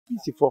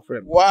BBC for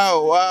frame.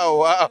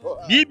 Wow.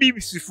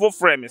 BBC for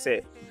frame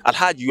say,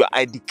 Alhaji, you are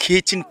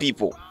educating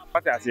people.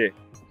 What I say?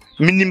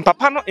 Minim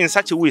papa no in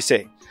such a way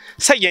say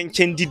yen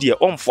chendi de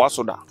on fo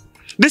asoda.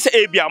 This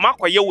ebia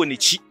makwa ye woni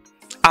chi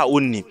a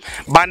onni.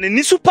 Ba ne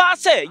ni super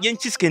say yen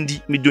chi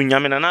skendi mi do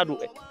nyame na nado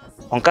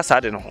onka sa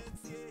de no ho.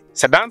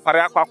 Sedan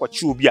pare akwa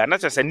chi obi a na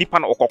se nipa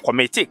na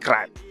commit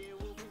crime.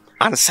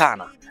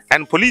 Ansana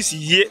and police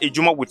here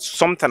ejuma with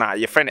something a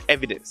your friend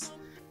evidence.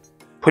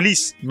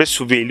 Police be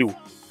surveil you.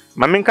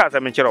 Maminka za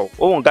menchero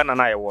o Ghana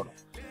na ye wo.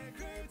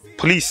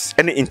 Police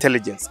any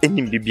intelligence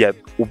any bibia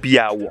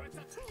obia wo.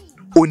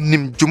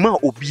 Onim juma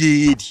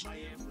obiedi.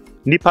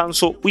 Nipa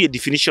nso we a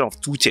definition of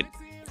two things,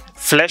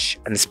 flesh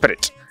and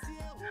spirit.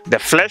 The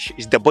flesh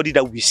is the body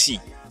that we see,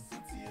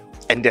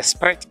 and the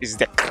spirit is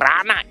the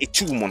krana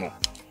etumono.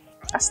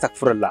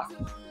 Astaghfirullah.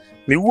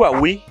 Me wu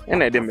awe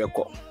na ede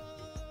meko.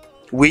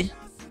 We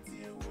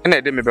na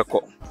ede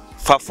mebeko.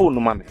 Fa phone no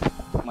mame.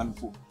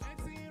 Manfo.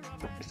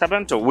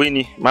 Sabento we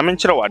ni mame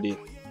nchira wade.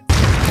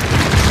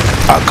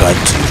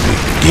 Alhaji TV,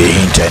 the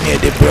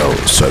internet the bell.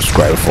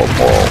 Subscribe for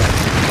more.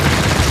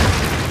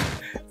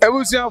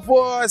 Ebusian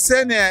for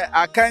sene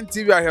Akan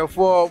TV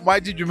ahefo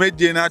maji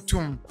dwumedie na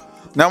tum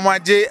na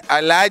maji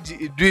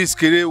Alhaji Addo'S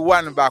kere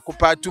 1 ba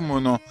kopa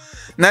tum no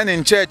na ne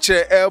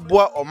ncheche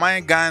eboa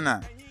oman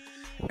Ghana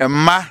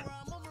emma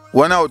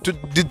wona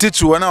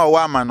otititu wona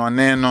wa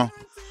amanone no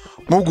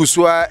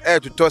mugusua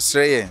etuto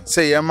sreye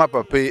se yema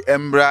papai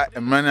embra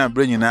na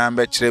abra nyina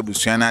ba kire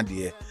busuan na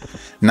de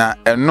na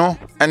eno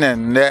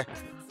ene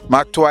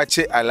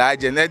matoache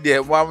Alhaji na de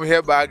mo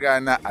amhe baga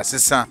na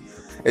asesa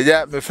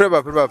eja me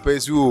freba papa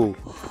esu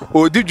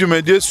o di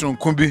dwumedie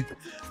sunku bi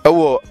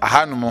ewo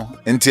ahanom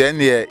enti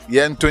ene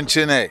ye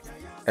ntonche na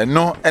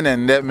eno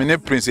ene me ne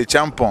prince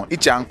champion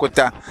icha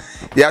ankota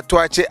ya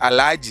toache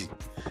Alhaji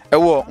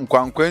ewo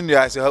nkwankwan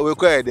ase we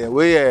ko ede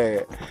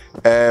we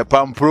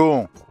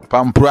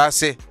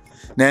pamproase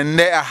na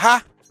ene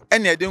aha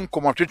ene ede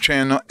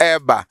nkomotwetwen no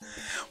eba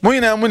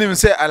munyina munim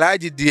se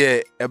Alhaji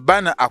de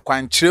eba na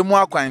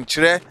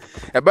akwankyere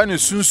eba na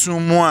sunsun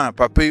mu a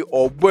papa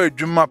obo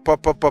adwuma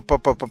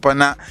papa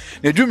na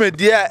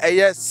dwumedi a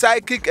eye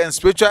psychic and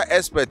spiritual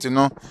expert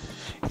no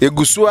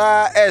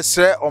egusua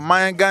esre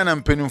oman Ghana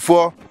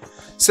mpenimfo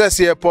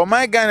sese e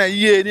oman Ghana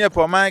yie ni e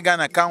oman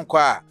Ghana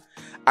kankwa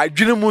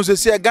adwene mu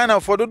sese Ghana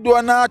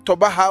fododo na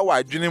toba ha wa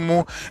adwene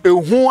mu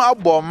ehu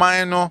abo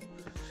oman no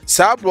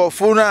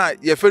sabrofo na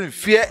ye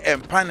fear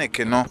and panic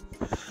no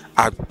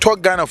ato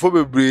Ghana fo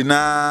bebre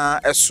na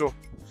eso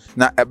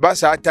na eba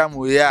sa atam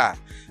we a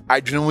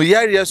adwene mu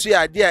yare so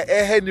ya de a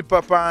ehe ni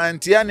papa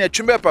ntia na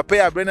twembe papa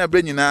ya bre na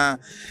bre nyina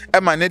e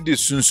ma ne de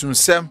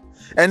sunsunsem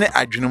ene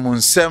adwene mu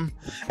nsem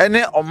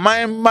ene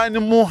oman man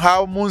mu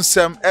ha mu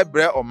nsem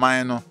ebre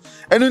oman no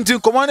enu nti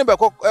komo ne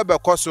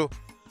beko so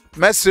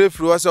mesre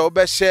firi wo se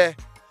obe share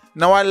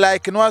na wa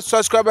like na wa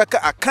subscribe ka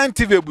Akan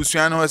TV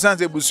ebusuan no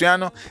sanse ebusuan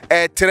no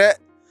etre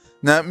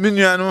na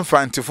minuanu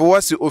mfantefo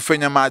wasi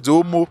ofenyamaade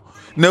omo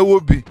na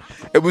wobi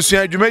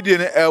ebusuan dwumedie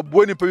ne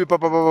ebo ni papi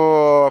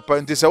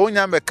papa ntisa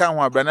wonya meka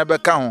ho abra na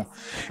beka ho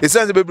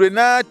esanse bebre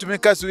na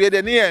tumika so ye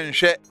de ne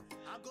yenhwe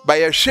ba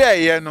ye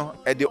hwe ye no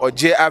e de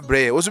oje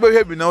abre wo so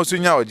behwe bi na wo so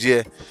nya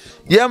oje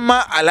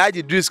yema Alhaji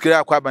Addo'S kere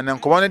akwa banan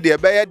komo ne de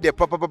be ye de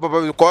papa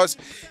because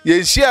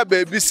ye hia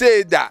baby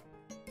say that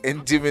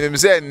enti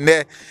say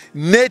ne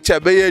nature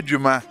be ye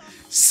adwuma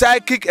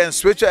psychic and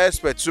spiritual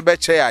expert so be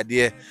che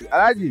ade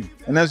Alhaji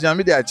na so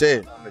nyame de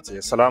ache.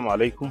 Assalamu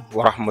alaikum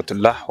wa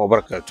rahmatullah wa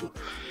barakatuh.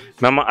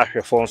 Mama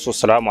ahefo so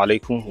assalamu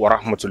alaikum wa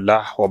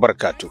rahmatullah wa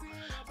barakatuh.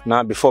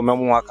 Na before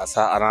memu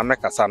akasa ana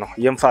kasa no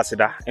yemfa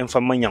sida emfa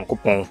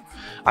manyankopon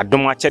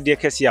adom achede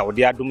kese ya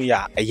ode adom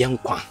ya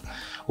ayenkwa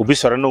obi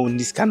sore no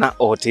uniska na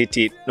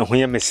otete no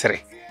hoye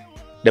mesre.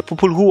 The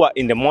people who are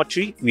in the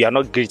mortuary, we are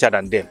not greater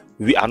than them.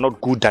 We are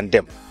not good than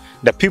them.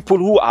 The people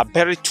who are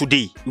buried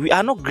today, we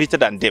are not greater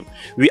than them.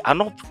 We are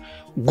not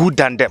good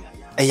than them.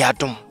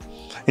 Ayadum.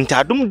 Inta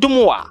adum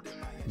dumwa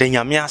de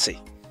nyame ase.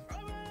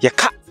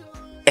 Yeka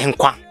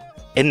enkwa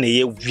enne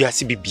ye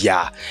wiase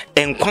bibia.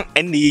 Enkwa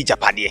enne ye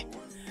japade.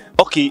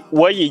 Okay,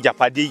 why ye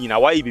japade yina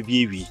why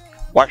bibia wi.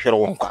 Wahwere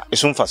wonkwa.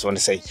 Esumfa so ne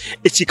sei.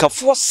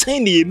 Etikafo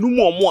san ne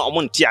enumu omo a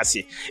monte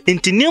ase.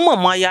 Inti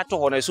nema ma ya to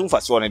ho na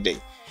esumfa so ne dey.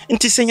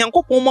 Inti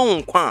senyankopon ma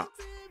wonkwa.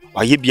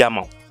 Waye bia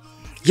ma.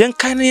 Yen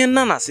kan yen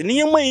nanase ne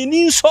yema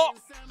yeni so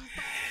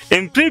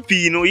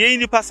emprepi no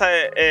yeni pasa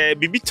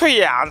bibito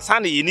ye ansa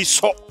na yeni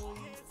so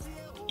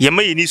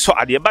yema yeni so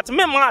ade but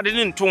me ma ade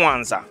ne nto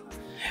ansa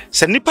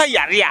se nipa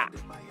yare a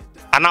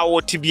ana wo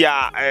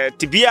tibia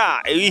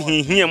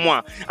ehihie mu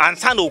a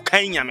ansa na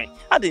okan nyame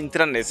ade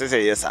ntra na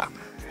sese yesa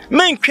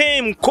men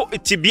kwem ko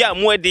tibia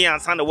mu ade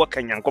ansa na wo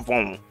kan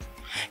yankopon mu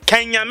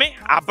Kanyame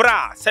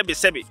abra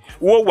sebe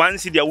wo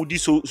wansi dia wudi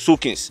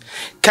soakings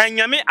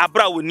kanyame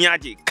abra woni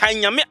age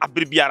kanyame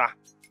abribiara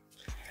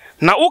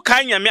na wo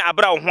kanyame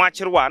abra wo ho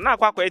akyerewa na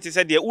akwa ete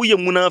se dia uye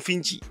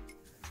munafinchi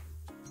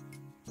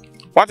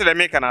what the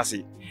make na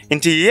say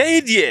nti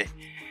ye die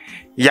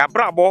ya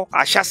brabo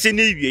ahyase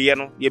na ewie ye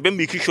no ye be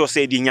make sure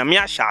say di nyame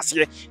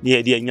ahyase ne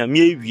ye di nyame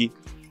ewie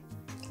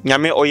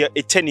nyame oye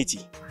eternity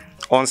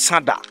on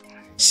sada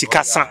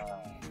sikasa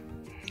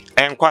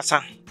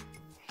enkwasa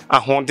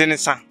ahondene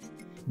sa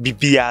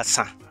bibia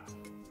sa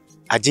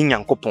agye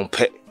Nyankopɔn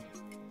pɛ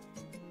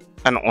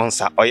ana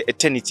onsa oye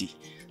eternity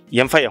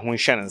yemfa ye ho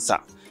hwene nsa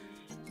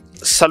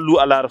sallu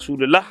ala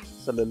rasulillah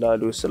sallallahu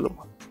alaihi wasallam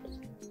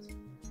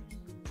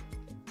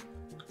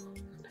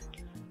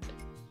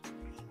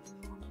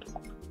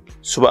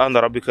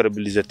subhana rabbika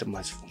rabbil izzati amma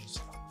yasifun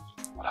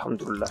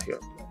alhamdulillahi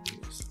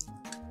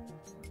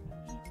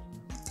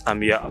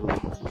amia Allah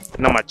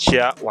na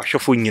machia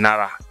wahwefo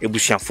nyinara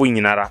ebusuafo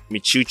nyinara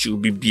mechiuchiu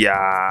bibia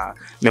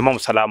memam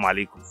salamu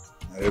alaikum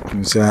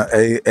alaikum salam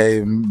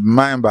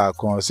man ba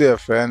kon se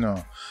friend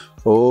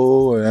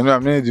oh enu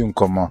amene di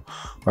nkomo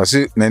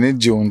wasi nani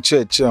ji un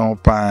cheche ho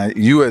pa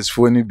US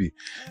fo ni bi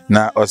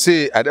na o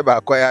se ade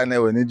ba kwaya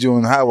na wani ji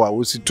un ha wa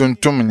wosi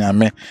tuntum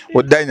nyame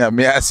o da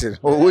nyame ase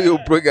o yo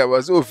program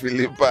wasi o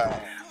Philippa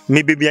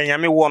me bibia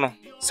nyame wo no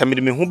sa me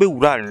de me ho be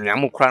wura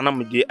nyame kura na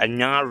me de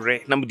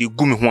anyare na me de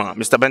gu me ho a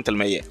Mr. Bentel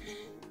meye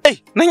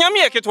na nyame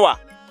ye ketwa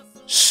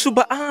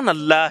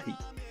subhanallah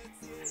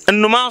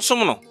ennuma som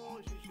no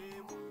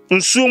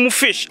nsuo mu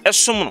fish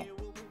esom no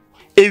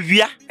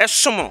ewia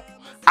esom no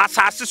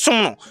asase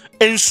som no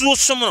ensuo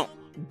som no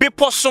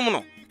bepo som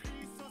no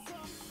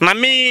na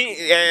me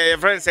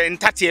friends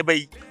entate e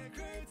bayi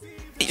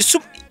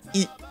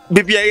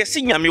bibia ye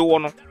se nyame wo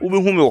no wo be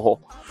hu me ho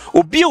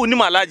obi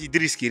onim Alhaji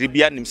Idris Kiri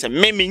bia nim se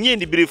me nye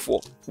ni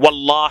brefo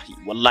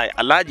wallahi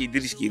Alhaji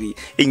Idris Kiri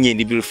enye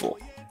ni brefo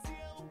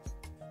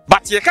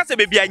but ye ka se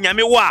bibia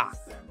nyame wo a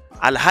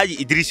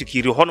Alhaji Idris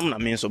Kiri honum na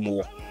me nso mo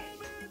wo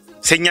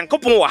se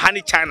Nyankopon wo ha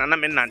ni China na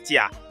me nante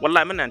a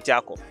wallahi me nante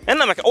akọ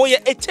enna me ka o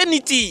ye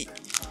eternity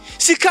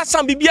sika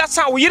san bibia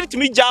san wo yire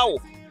timi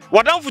jawo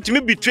wadanfo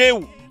timi betray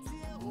wo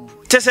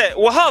tese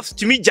wo house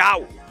timi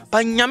jawo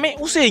pa nyame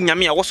wo se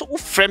nyame a wo so wo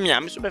frɛ me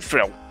a me so be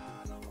frɛ wo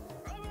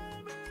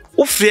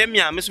wo frɛ me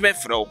a me so be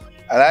frɛ wo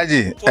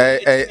Alhaji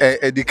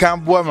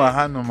edikan boa ma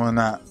hanom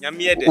na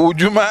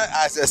ujuma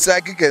as a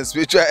psychic and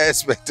spiritual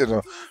expert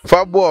no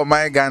fa boa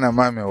my Ghana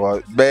mama wa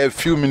be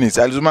few minutes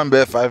alizuma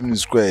be 5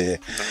 minutes square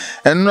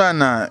enno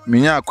na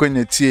minya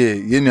akwanya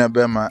tie yenua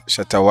be ma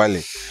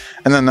Shatawale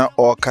ena na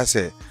o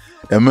kase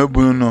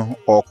emebunu no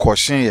o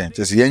koshin ye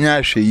tese yenya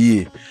ahwe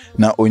yie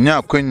na onya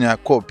akwanya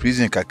ko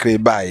prison kakre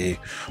baaye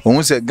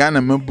ohun se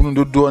Ghana mebunu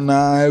dodo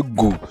na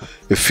egu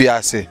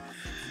efiase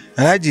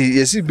Alhaji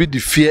yesi be the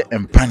fear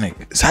and panic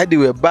side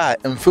we ba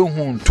emfe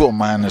hu nto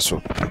man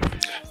so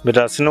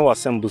bedasino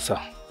wasembusa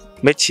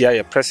mechia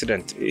ye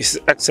president His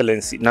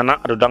Excellency Nana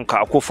Addo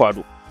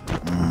Akufo-Addo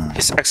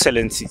His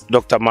Excellency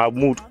Dr.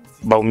 Mahmoud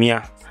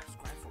Bawumia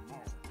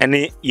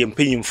ene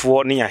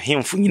yempeyimfo ne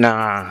yahemfo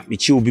nyina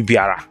mechi obi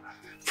biara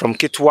from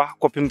Ketwa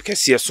kopim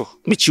kese so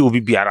mechi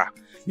obi biara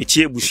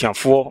mechi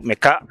ebusuafo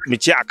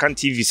mechi Akan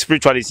TV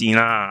spirituality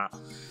nyina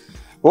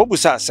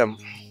obusa asem.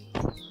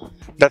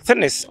 The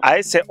thing is,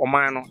 I say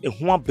Omano e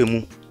huwa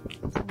bemu.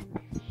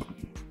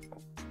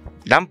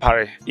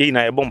 Dampare ye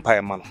na ebon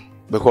pa man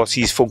because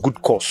he is for good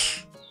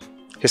cause.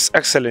 His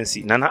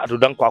Excellency Nana Addo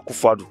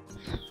Akufo-Addo.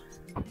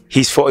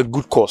 He is for a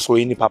good cause so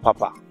any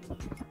papa.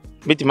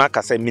 Beti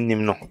maka say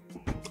minim no.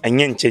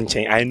 Enyen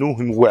chen I know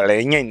him well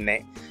enyen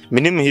ne.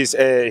 Minim his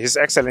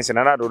Excellency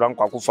Nana Addo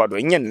Akufo-Addo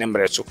enyen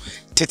nembre so.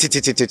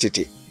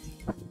 Titi.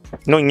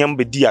 No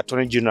nyambe di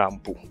Attorney General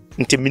mpo.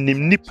 Nte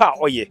minim nipa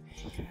oye.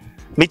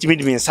 Metimi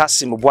di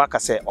nsase mbo aka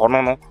se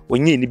ono no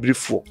onye ni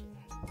briefo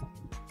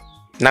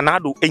Nana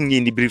Addo enye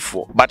ni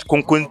briefo but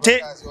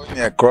konkonte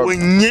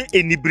onye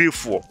eni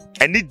briefo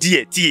eni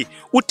die tie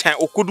utan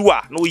okodu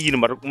a na oyi ni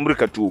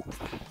mrikatu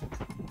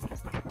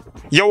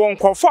ye won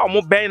kofo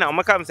mo ben na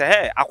maka me se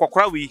hey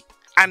akokora wi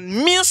and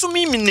me so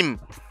mi minim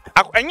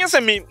enye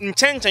se me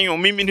nchenchen yo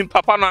mi minim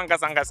papa no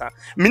angasa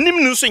minim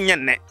nu so nye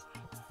ne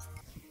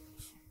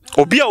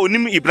obi a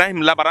onim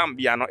Ibrahim Labaram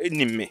bia no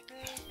enim me.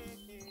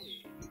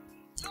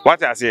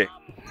 What I say,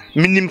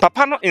 minim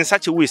papa no in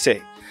such a way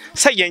say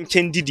yen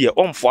chendi de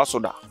omfo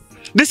asoda.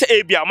 This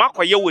ebia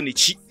makwa ye woni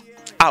chi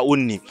a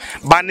onni.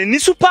 Ba ne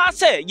nisu pa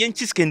say yen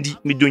chiskendi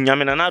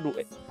midonyame na Addo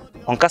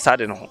onka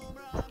sade no ho.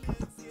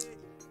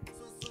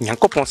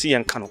 Nyankopon si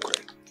yen kanu kure.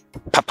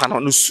 Papa no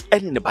no su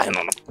eni ne bai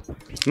no no.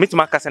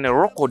 Mitima ka say ne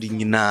record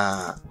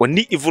nyina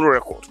oni evil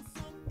record.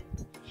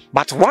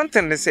 But one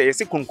thing they say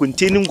is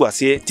containing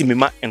guase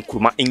timima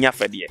enkuruma enya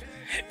fede.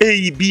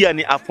 Bia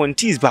ni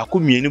appointees ba ko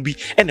mienu bi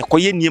ene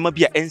koye niema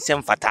bia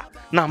ensem fata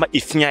na ma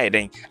efia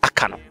eden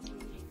aka no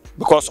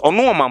because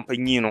ono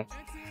mampanyi no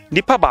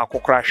nipa ba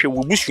akokra hwe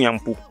wo busua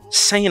mpo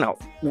san na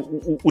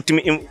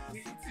utimi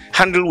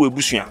handle wo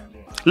busua.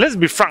 Let's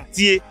be frank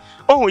tie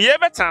oh ye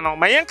better now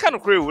my yanka no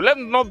kre let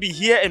not be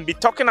here and be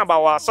talking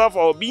about ourselves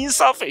or being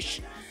selfish.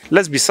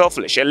 Let's be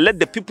selfish and let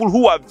the people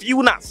who are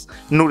viewing us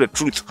know the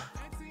truth.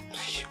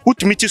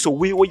 Utimi so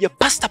we ye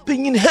pastor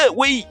penyin he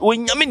we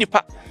nyame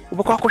nipa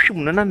obekwa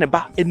akohwem no na ne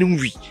ba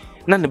enumwi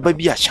na ne ba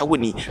bi a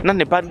hyawoni na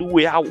ne ba no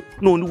we awo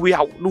no no we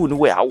awo no no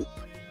we awo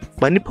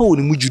ba nipa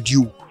woni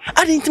mujudio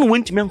ade ntin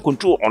wentimi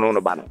control ono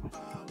no ba no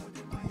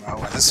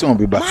awa se on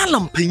be ba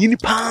malam penyin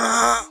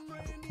pa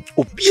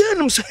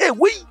obianum so hey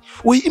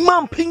we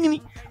imam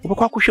panyini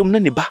obekwa kohwem na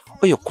ne ba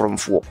oye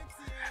kromfo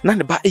na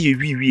ne ba eye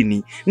wiwi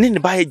ni ne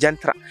ba ye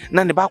jantra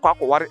na ne ba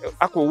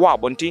akwo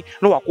abonti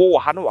na wakwo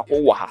ha na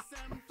wakwo ha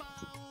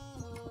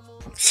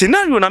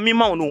scenario na me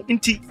ma no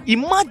nti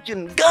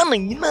imagine Ghana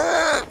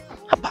nyina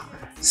haba.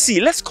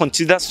 See, let's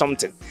consider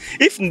something.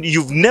 If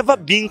you've never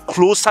been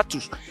closer to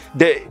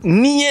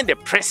near the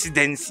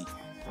presidency,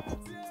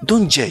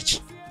 don't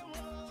judge.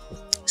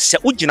 Se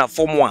ujina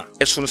form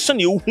esonsan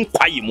ye hu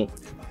kwaye mu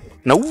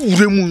na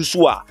wure mu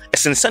nso a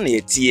esensan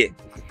ye tie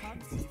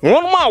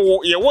won ma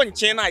wo ye won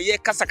chen na ye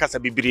kasa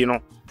bibiri no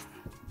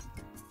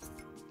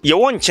ye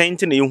won chen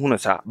nti na ye hu no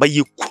sa ba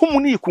ye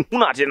kum ne ye ku hu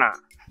na ade na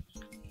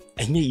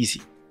enye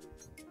easy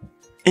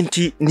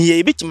enti ne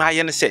ye bitima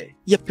aye ne se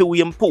ye pewo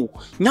ye mpo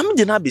nyam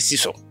de na besi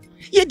so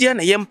ye de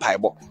na ye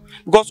mpaebo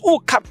because o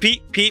ka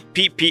pi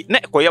na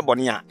ekoye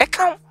bone a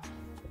eka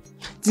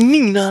ni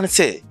na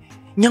se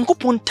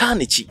nyankopon ta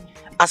na chi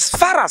as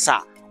far as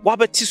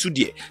wabeti so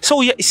de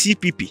so ye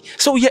CPP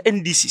so ye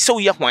NDC so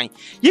ye hwan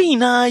ye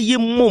na ye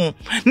mom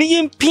ne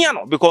ye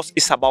piano because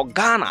it's about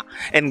Ghana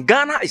and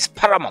Ghana is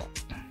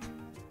paramount.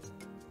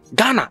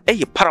 Ghana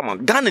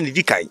paramount. Ghana ni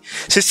dikai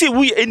se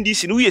we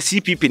NDC no we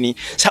CPP ni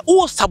sa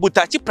o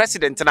sabotage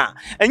president na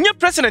enye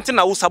president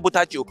na o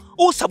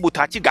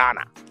sabotage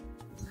Ghana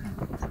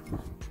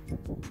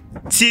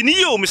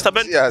tini yo Mr.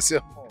 Ben yes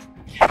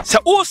sa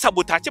o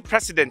sabotage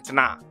president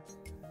na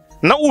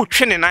o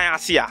twene nan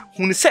ase a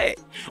hunu se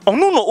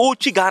ono no o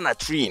twi Ghana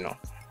tree no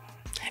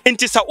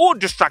enti sa o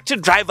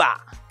distracted driver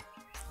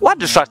what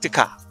distracted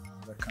car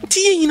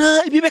ti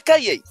na bi beka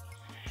ye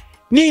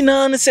ni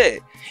na ne se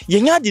ye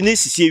nya de na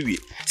sisi ewie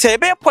se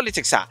be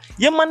politics a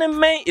ye man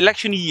men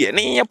election year na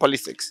ye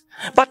politics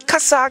but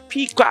kasa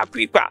pi kwa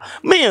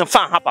me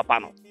fan ha papa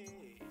no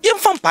ye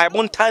fan pa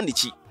bon tan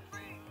chi.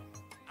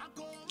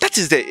 That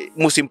is the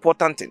most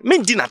important thing.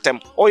 Men din atem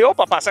or your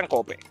papa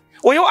sankope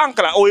or your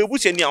uncle or your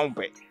bush any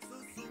umpe.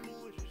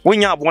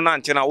 When you have one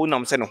antenna,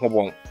 unam send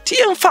hobon.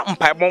 Tien fat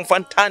pa bon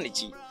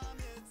fantanity.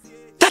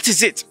 That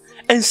is it.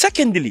 And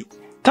secondly,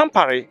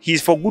 Tampere,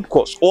 he's for good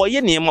cause. Or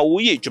ye name a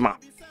way juma.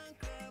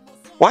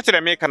 What did I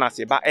make an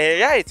say? But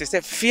it is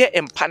a fear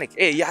and panic.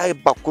 Ya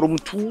backroom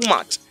too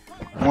much.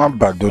 One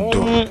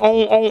badodo.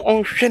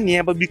 On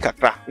Shania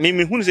Babicatra.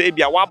 Mimi who's a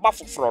bia waba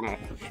for frono.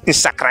 In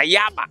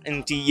Sakrayaba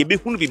and ye be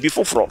who be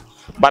before fro.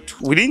 But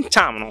within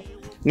time, no.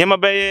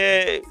 Nema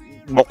be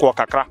Boko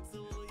Kakra.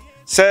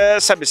 Sir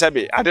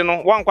Sabi, I don't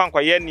know, one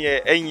quanqua yen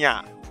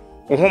enya.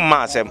 Home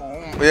massem.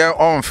 Yeah,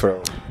 on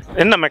fro.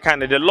 In the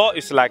mechanic, the law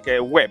is like a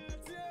web.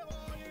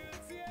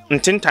 In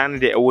 10 times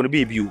they won't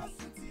be you.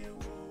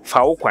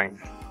 Foul quine.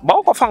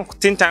 Boko funk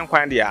 10 times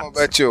quine the ass.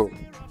 Bet you.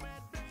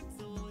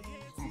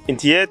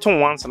 Into year 2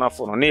 once and a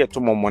phone, near 2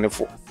 more money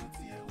for.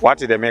 What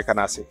did they make an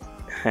assay?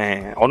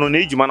 On an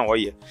age man or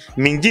ye.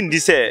 Mingin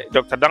this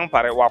Dr.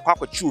 Dampare, while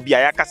Papa Chu be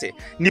a yakase,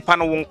 Nippon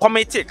won't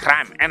commit a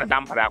crime and a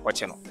dampare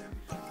aquachino.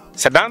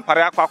 Sedan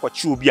Paraqua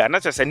Chu be a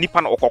not as a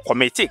Nippon or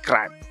commit a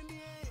crime.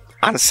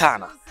 And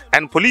Sana.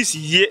 And police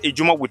ye a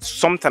juma with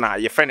something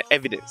ye find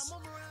evidence.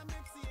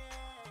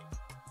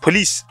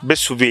 Police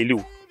best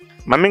surveil.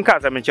 Maminka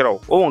as a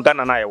menchero, oh,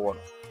 Ghana and I won.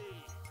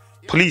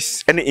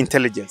 Police, any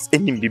intelligence,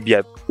 any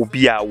bibia,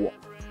 ubia wo.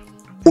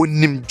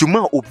 Onim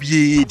juma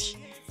obiedi.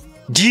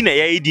 Dina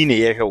ya dina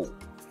ya ho.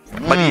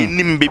 But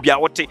nim bibia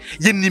wote,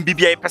 nim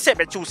bibia pese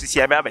be choose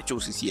sia be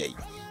choose sia.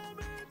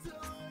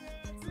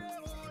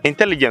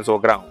 Intelligence or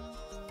ground.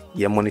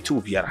 Ye monitor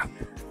biara.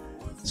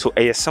 So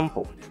a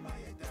simple.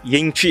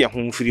 Yen twi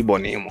ho free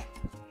bonemo.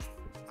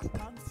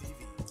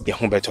 Ye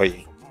ho beto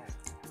ye.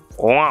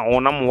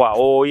 Onam wa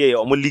oh ye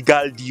omo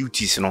legal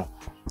duties no.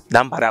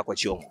 Dampara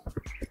kwachi omo.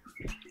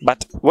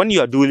 But when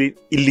you are doing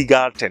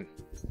illegal thing,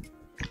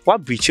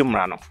 what breach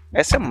mrano?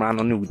 SM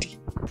mrano ni udi.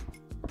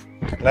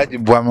 Like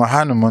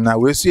Buamahano mona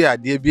we see a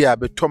dear be a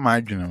beto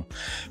margin.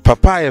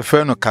 Papa a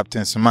friend of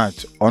Captain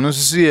Smart, on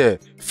see a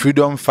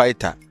freedom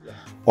fighter,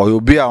 or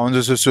you'll be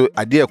on so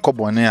a dear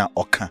cobonea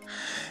oka.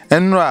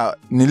 And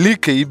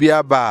Nilike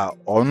Ibia bar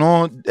or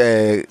no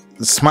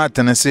smart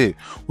and say,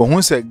 when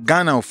we say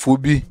Ghana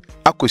Fubi.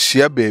 Ako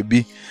share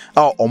baby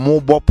or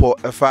more bopo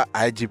efa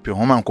IGP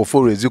home and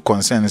kofo rezi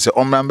concern say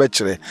omran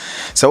chere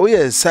so we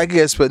sagi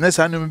expert next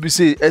time be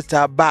say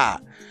eta ba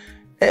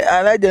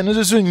Alhaji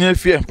no so nya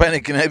fear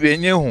panic na be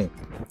nya hu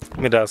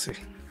me da say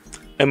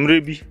emre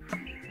bi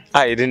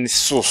I didn't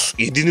source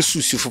you didn't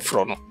susi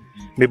fufro no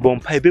me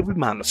bompa baby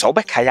man so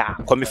obeka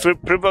ya come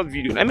previous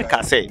video na me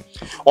ka say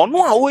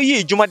ono a wo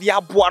ye adwuma de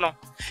aboa no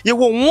ye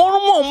wo won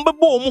mo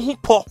mbebo mo hu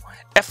po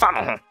efa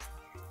no ho.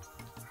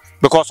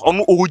 Because on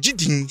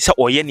Ojidin sa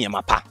oye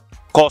niema pa.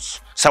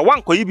 Cause sa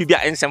wan ko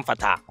yibibia ensem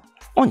fata.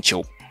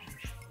 Oncho.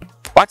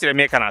 What did I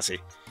make an say?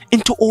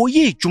 Into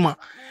oye juma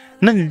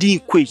na ndi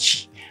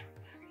kwechi.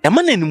 E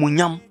ma na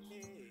nimunyam.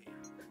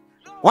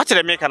 What did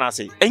I make an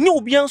say? Enye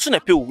obi anso na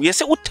pe o. Ye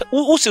se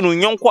wo se no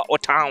nyonkwa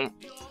otan.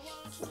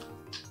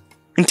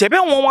 Ntebe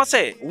won wa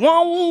say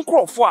wan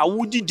nkrofo a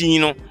wodidin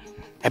no.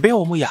 Ebe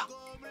wo mo ya.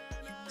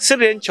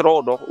 Sere nkyere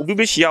odo obi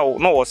be hia wo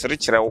na wo sere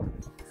kyere wo.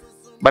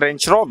 Bare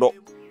nkyere odo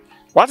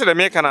What did the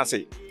mayor can I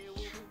say?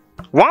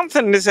 One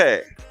thing they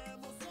say,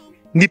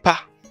 Nipa,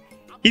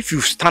 if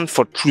you stand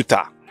for truth,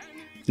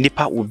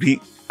 Nipa will be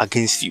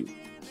against you.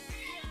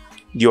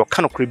 The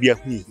kind of crabia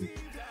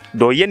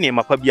do ye name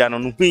a pabiano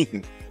no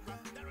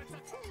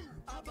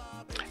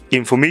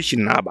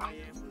information naba.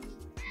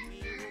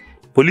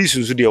 Police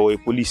nso dey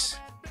police.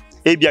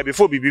 Ebia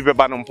before bibi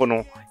beba no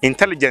mpo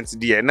intelligence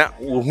dey na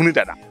wo hunu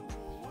dada.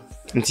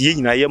 Nti ye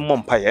nyina ye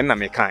mmompa ye na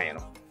mekan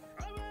no.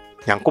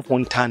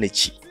 Yankopon ta na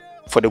chi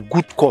for the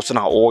good cause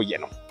na all ye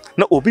no.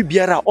 Na obi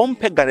biara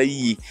ompe Ghana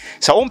yi.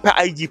 Sa ompe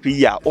IGP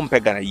yi a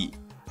ompe Ghana yi.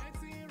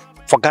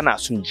 For Ghana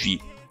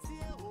sunjui.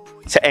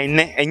 Sa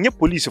enye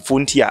police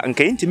fonti a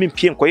nka yentimi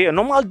mpie nkoye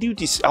normal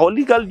duties, our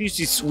legal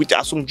duties with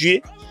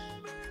asumjue.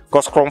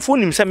 Cause kromfo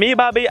nim se me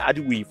ba be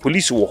adewi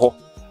police wo ho.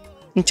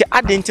 Nti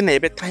adenti na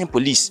ebe time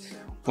police.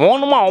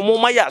 Won ma omo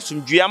ma ya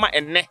asumjue ama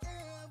enne.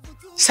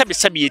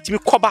 Sebi yetimi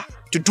koba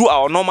to do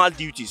our normal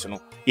duties no.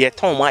 Ye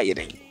ton ma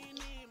yeden.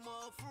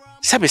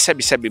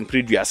 Sebi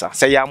mpreduasa.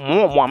 Say ya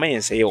mo ama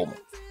yen say ye omo.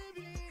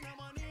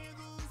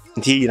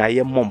 Nti na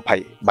ye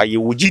mompai ba ye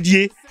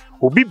wogidie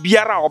obi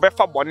biara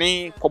obefa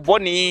bone ko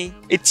bone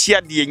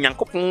etia de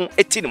Nyankopon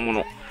eti ne mu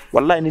no.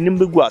 Wallahi ni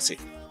mbegu ase.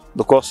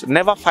 Because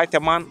never fight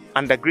a man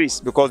under grace,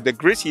 because the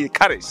grace he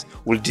carries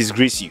will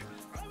disgrace you.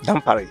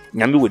 Dampare,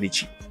 nyame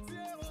wonichi.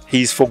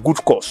 He is for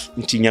good cause.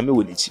 Nti nyame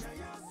wonichi.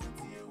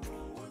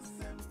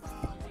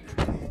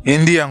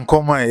 Indian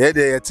koma ye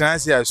de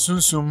yetansi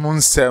asunsun mu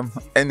nsem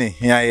ene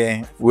hia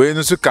ye. We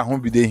no so ka ho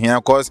bi de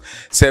hia cause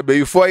say be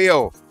before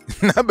ye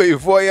na be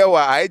before ye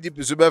wa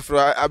IGP so be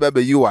fra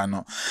ababe yi wa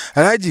no.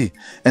 Alhaji,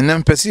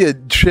 enem pese ye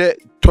hwe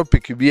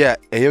topic bi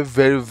a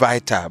very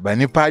vital ba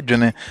nipa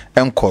adwene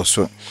enko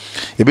so.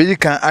 Ebeji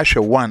kan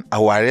ahwe one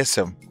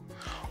awaresem.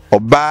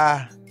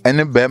 Oba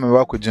ene be me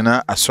wa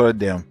kogina asore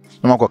dem.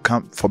 No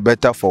makoka for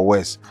better for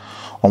worse.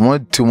 Omo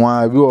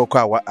timwa bi wo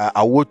kwa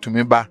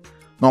awotumi ba.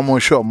 No mo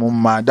hwe omo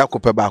ma da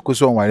kope ba ko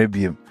so ware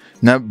biem.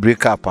 Na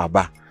break up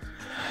aba.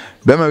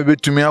 Be ma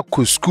betumi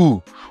akọ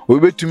school,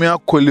 obetumi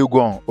akọ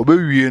Legon,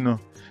 obewie no.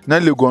 Na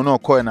Legon no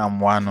kọ na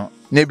moa no.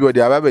 Na bi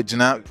odi aba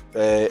begina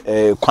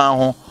kwan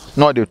ho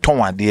na odi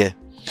ton ade.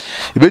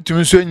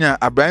 Ebetumi so nya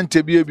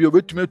abrante bi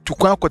obetumi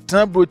tukwan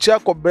akotena brochi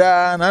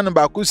akobra na no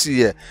ba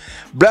kusiye.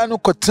 Bra no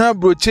kotena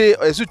brochi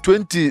esu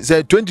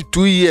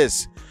 22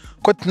 years.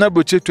 Kotena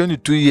brochi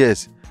 22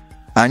 years.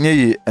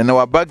 Anyeye ena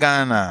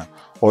wabaga na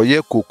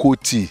oye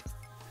kokoti.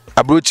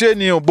 Abrochi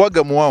ni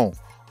oboga mu o.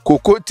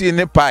 Kokoti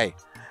ni pai.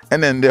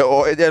 And the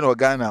or Eden or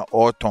Ghana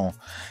or ton.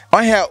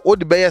 On here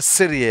would be a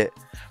serie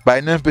by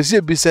name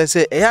Pessi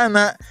say,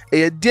 Ayana,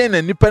 a den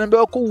and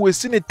Nipanabelco, we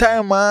seen a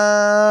time,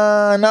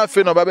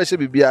 nothing of Babasha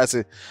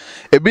Bibiase.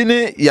 A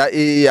bini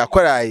ya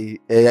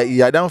query,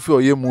 ya down for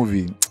your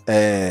movie,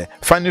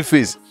 funny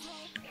face,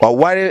 or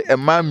worry a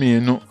mammy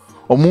no,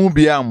 or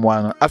movie am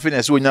one,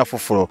 happiness when you're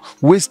for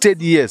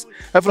wasted years.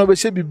 I've never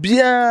said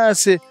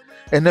Bibiase,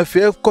 and a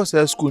fair course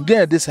at school,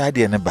 there this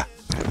idea never.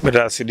 But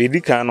as the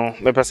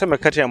Dicano, the person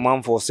catch a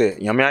man for say,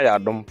 Yamia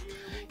Yadom,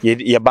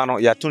 Yabano,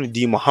 Yatuni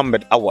di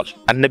Muhammad Awal,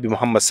 and Nabi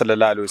Muhammad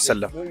Sallallahu Alaihi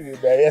Wasallam.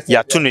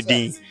 Yatuni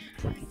di,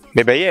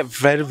 maybe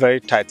very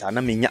tight, and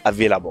I mean,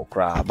 available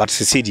cra, but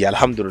Sicily,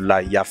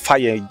 Alhamdulillah, ya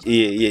fire,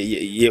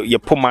 ye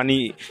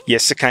pomani, ye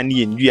second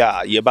in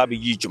ye baby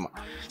Yijuma.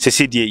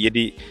 Sicily, ye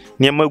di,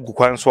 near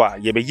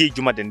Moguanswa, ye be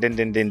Yijuma,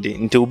 den,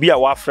 until be a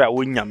wafra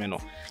win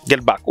Yameno.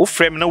 Get back, oh,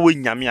 frame no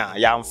win Yamia,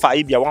 yam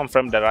 5 ya one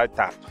from the right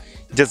time.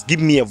 Just give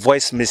me a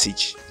voice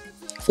message.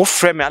 What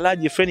frame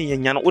Alhaji friend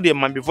in Yan Odi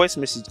my voice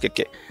message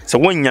keke. So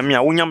when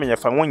Yamia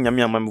fan one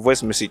Yamia my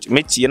voice message.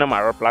 Meti na my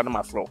reply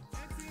my flow.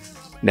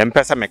 Then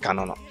pesa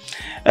mekano.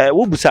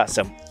 Wo busa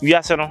asem. We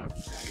ase no.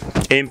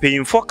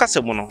 Paying for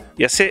kasem no.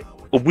 Ye say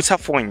obusa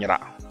fo nyira.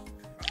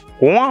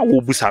 Wo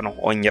wo busa no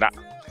onyira.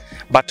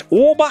 But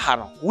wo ba ha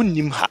no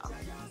wonnim ha.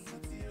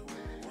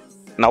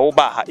 Na wo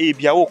ba ha e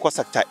bia wo ko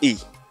sector A.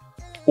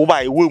 Wo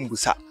ba e wo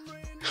mbusa.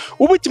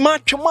 Ubitima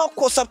twema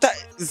ko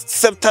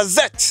sector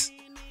Z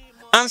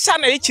ansa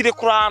na echire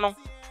kura no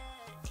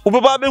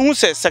ubeba be hu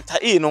se sector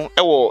A no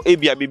ewo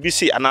ebia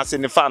BBC anase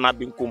ne fa na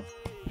benkum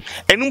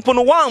enumpo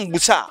no wan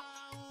busa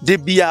de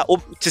bia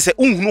te se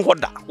unhunu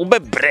hoda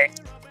ubebre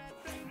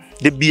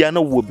de bia na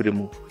wo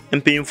bremu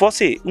empemfo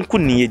se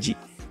nkunni yeji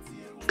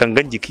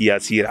kanganji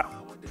kiyasira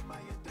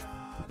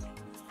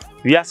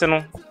wiase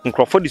no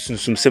nkrofo di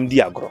sunsum sem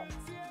di agro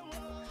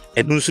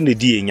enunsu ne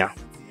di enya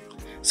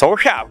so wo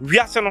hwa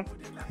wiase no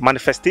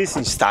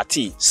manifestation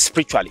started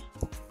spiritually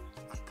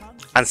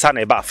and sana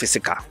eba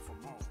physical.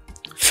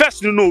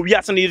 First no we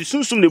are saying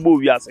sunsum ne bo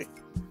we are saying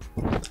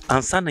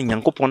and sana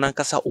Nyankopon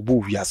ankasa obo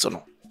we are so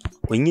no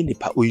onyi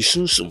nipa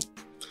oyisunsun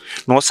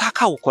no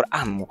saka wo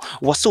Quran mo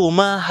wo se o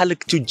ma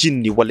halaktu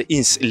jinni wal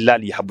ins illa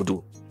li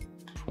habdu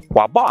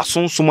wa ba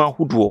sunsum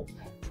ahudo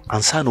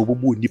and sana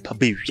obo nipa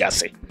be we are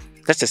saying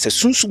that is a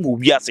sunsum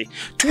we are saying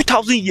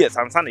 2000 years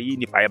and sana yi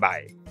nipa e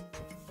bai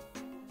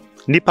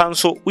nipa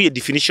nso we a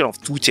definition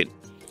of two things.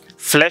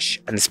 Flesh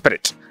and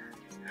spirit.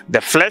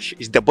 The flesh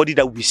is the body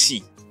that we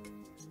see,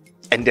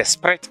 and the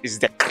spirit is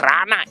the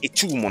krana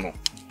etumono.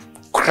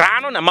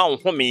 Krano na ma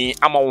home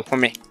ama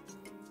home.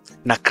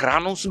 Na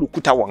krano so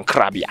kuta won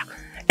krabia.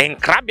 En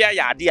krabia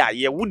ya ade a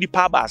ye wudi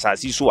pa ba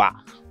asasi so a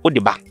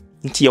wodi ba.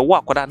 Nti ye wo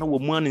akoda na wo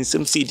mu an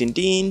nsem si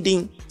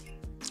dindindin.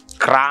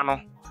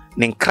 Krano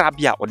ne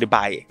krabia wodi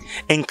baaye.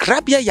 En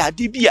krabia ya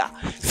ade bia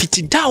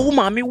fiti da wo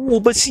maame wo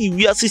ba si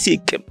wi asese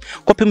kem.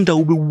 Kopem da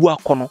wo be wu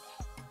akono.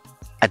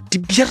 Ade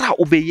biara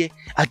obeye,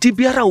 ade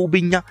biara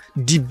obenya,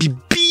 di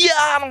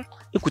bibia no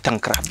ekuta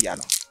krabia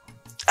no.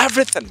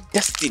 Everything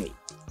destiny.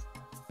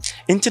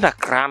 Intina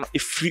krano e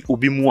free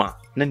obi mu a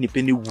na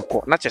nipa ne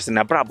wuko na chese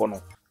na brabo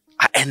no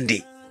a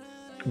ende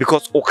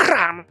because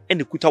okran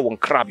ene kuta won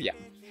krabia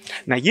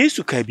na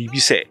Yesu ka bibi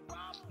se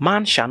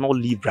man shall not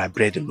live by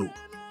bread alone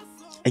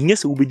enye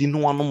se ubedi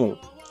no anu mo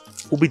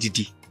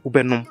ubedidi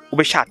ubenom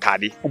ubehya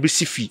atade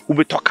ubesifi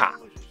ubetoka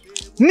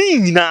ni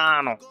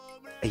nyina no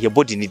eye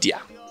body ni dia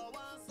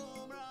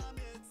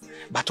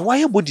but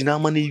why body na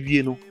ma na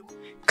ewie no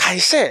kai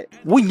se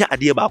wonya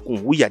ade ba ko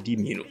wo yade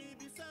mi no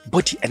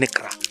body ene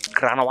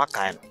kra na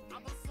waka no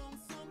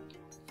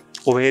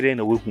owere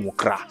na wehu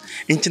kra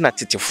ntina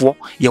tetefo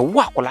ye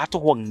wo akola to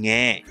ho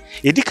nge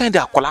ye di kan de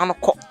akola no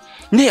ko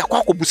ne ye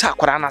kwa busa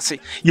akola na se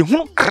ye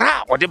hu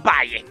kra ode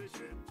baaye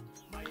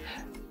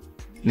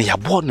ne ya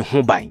bo ne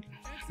ho ban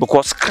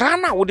because kra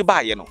na ode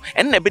baaye no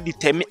en na be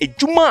determine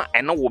ejuma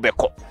ene wo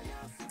beko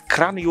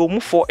kra no yo mu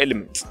 4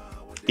 elements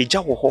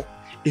eja wo ho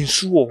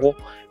ensu wo ho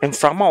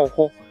emframa wo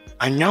ho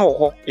anya wo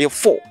ho e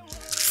 4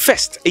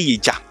 first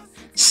eja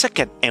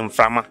second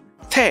emframa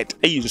third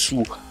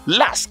ensu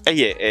last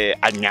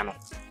anya no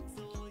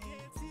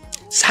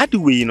sadi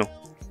we no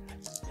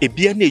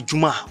ebia na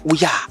ejuma wo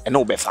ya ene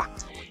wo befa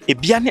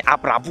ebia ne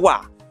abrabo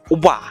a wo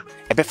bo a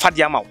ebefa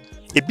de ama wo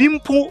ebi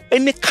mpo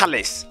ene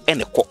colors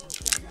ene ko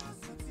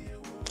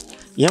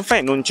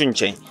yemfa no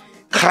nchenchen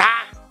kra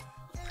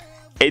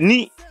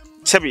eni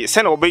sebi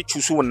se na wo be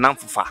chusu wo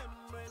namfofa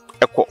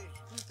eko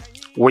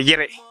wo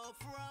yere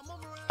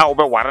a wo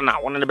be ware na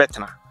wo ne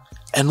betena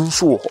eno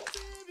nso wo ho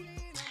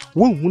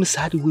wonhun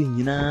saade we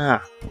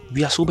nyina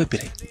bia so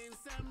bebere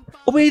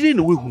obeyire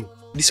na wehun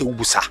di se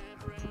ubusa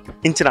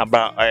ntina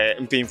ba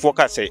mpemfo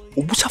ka se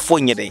ubusa fo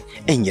nyeden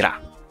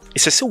enyira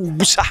ese se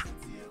ubusa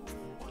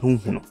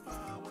hunhun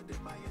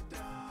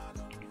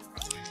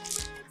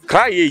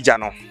kra ye ja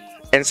no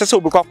ense se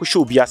obekwa ko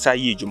show bia sa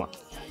ye ejuma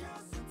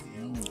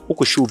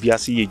ukọ show bia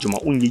sa ye ejuma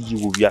unye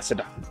yi wo bia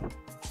seda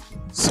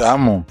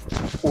Samu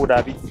o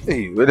dabi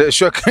with a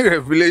shocking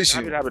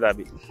revelation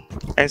dabi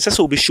ense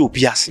se obe show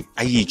bia sa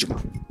aye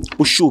ejuma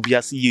o show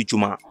bia sa ye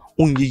ejuma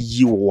unye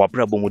yi wo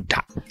wabrabo mu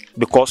da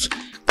because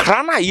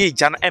krana ye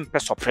ja na empe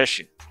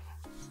suppression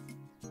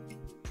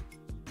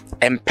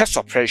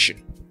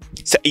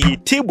se e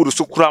table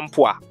so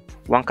kurampo a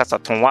wankasa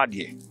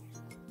tonwade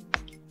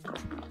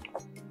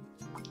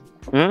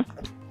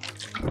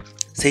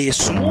say a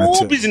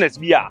small business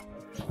bia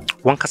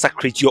wankasa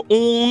create your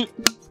own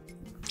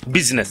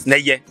business na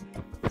ye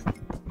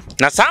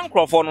na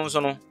sankrofo no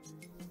nso no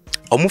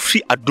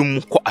omufri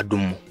adum ko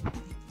adum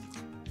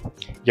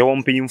ye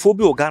won panyimfo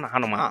bi Ghana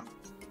hanoma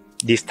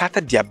they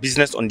started their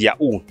business on their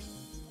own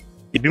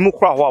ebi mu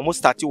kra ho a mo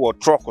start wo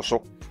truck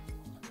so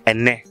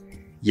enne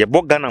ye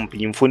bo Ghana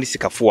panyimfo ni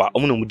sikafo a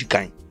omo na mu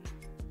dikan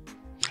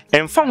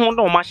emfa ho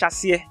na o ma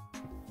hyase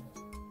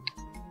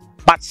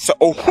but so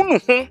ohunu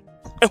ho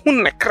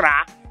ehun ne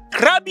kra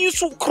bi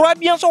so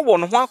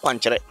won ho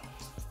akwankyere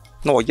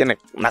na o ye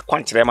na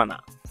kwankyere ma na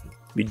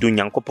bi do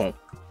Nyankopon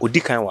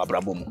odikan wa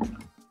abrabo mu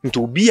nti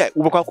obi a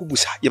wobekwa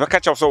kubusa ye beka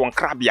chawo so won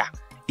krabia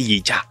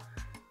eyeja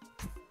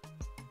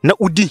na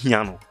udi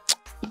hia no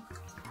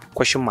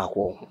question mark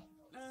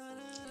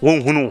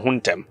won hunu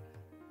huntem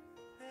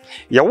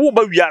ya wo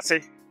ba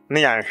wiase na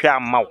ya hwe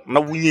amaw na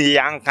wunyi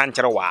ya nka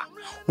nkyere wa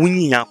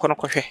wunyi ya kono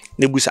kohwe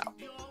na busa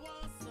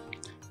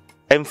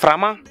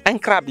emframa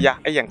enkrabia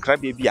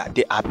eyenkrabia bia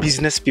they are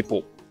business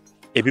people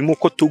ebi mo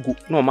kotogu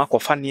na o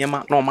makofa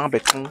niema na o ma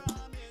beton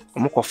o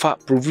makofa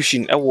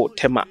provision ewo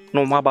tema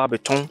na o ma ba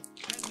beton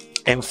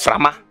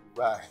emframa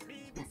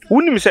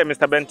wuni mi say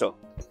Mr. Bento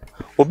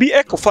obi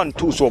ekofan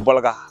tools o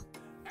bolga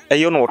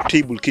eyo no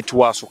table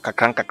kitwa so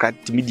kakran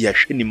timi dia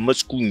hwe ni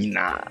masku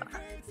nyina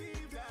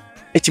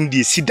etim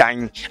die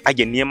sidan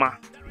age niema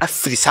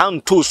afiri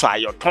sound tools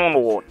ayo ton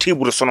no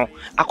table so no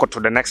akoto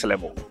the next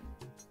level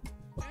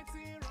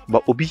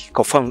ba obi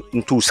kofan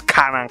tools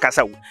kana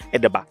nkasa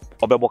edeba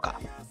obeboka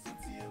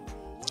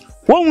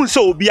won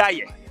so obi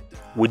aye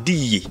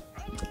wodi yi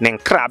ne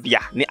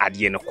nkrabia ne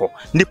ade ne ko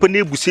nipa na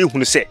ebuse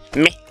ehunu se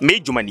me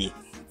djuma ni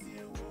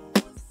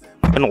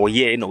na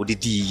oye na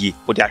odidi yi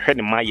odi ahwe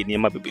ne maye ne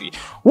ma bebere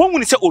won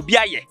woni se obi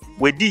aye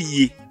wodi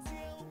yi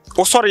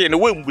o sore ye ne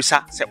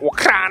wembusa se o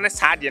kra ne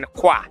saade ne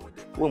ko a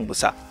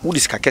wembusa wodi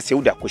sika kese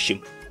wodi akohyem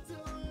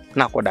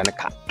na akoda ne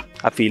ka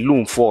afi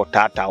loan for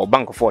tata o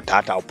bank for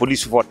tata o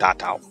police for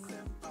tata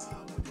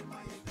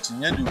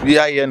tinya du bi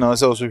aye na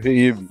so so hwe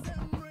ye bi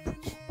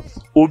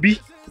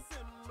obi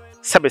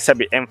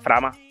sebe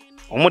emframa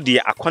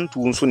omode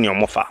akwantu nso ne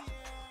omofa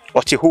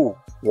ote ho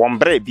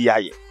wombre bi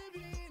aye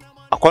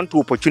akwantu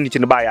opportunity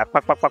ne ba ya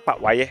kpakpakpa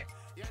waye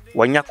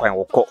wanya kwan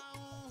wokọ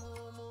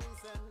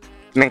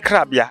ne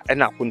nkrabia e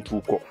na akwantu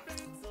uko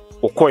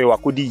okoye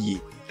wakodi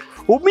yi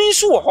obi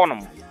nso wo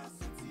honom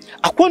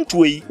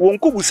akwantu yi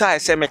wonko busa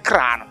ese me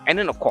kra no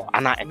ene no kɔ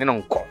ana ene no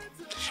nkɔ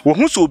wo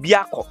hu so obi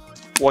akɔ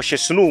wo hye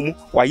sno mu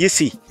wa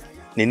yesi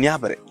n'ani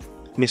abere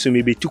me so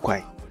me betu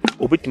kwan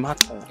obetima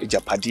aton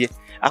ejapade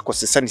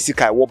akosesa ne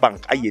sika wo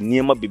bank aye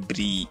niema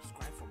bebri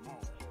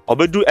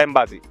obedu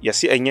embassy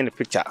yesi enye ne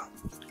picture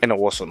ene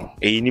wo so no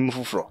eyinim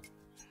fufuro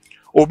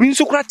obi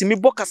nso kura timi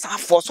bokasa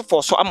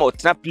forso ama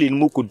otena plane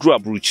mu koduru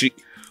abruchi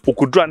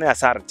okoduru na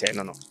asare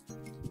ten no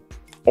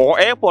o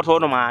airport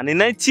no ma ne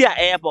na ti a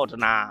airport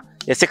na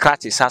yesi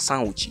krati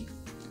sasan wuchi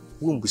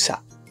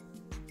wumbusa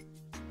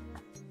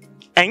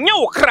enye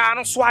wo kra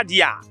no so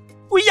ade a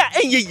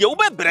uya enye ye wo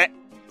bebre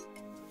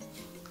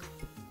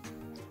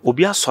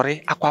obi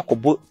asore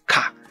akwakobo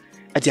ka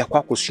ade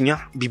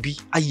akwakosunya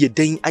bibi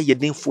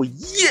ayeden for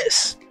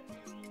years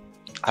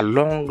a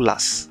long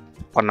last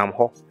onam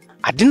ho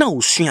adena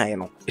osua ye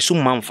no eso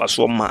manfa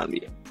so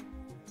maale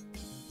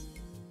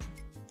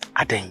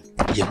aden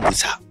ye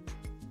mbuza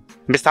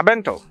Mr.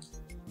 Bento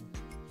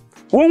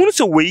wo hunu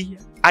se wei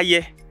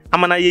aye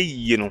amana ye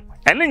yiye no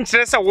ene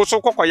nkyere se wo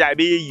so kokoya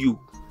be ye yiu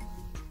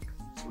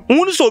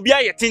hunu se obi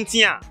aye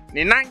tenten a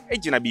ne nan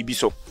agina bibi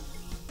so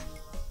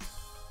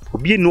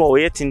obi enu o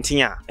ye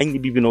tenten a anyi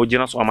bibi na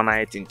ogina so amana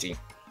ye tenten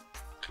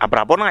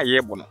abrabo na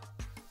ye bo no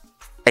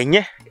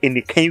enye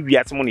enikan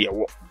wiase mo ne ye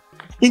wo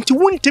nti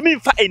wuntimi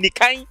mfa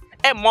enikan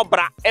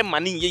emobra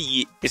emane ye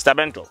yiye Mr.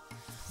 Bento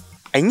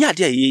enye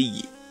ade ye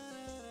yiye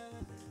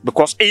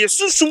because e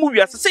sunsumu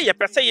wiase se ye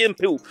pese ye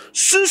mpeu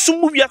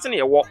sunsumu wiase ne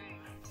ye wo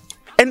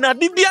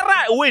enade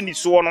biara e we ni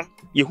so no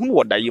ye hunu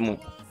wodaye mu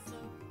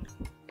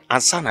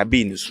ansa na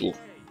be ni so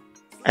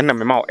ena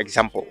me ma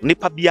example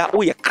nipa bia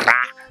wo ye kra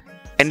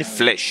any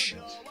flesh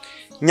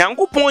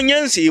nyankopon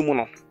nyanse mu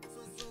no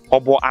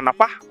obo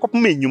anapa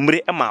kopum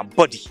enyumre e ma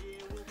body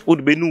wo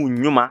de be nu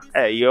nyuma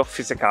ye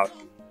physical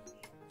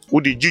wo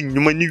de ji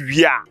nyuma ni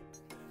wia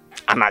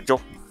anajo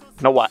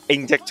na wa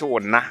inject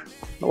wona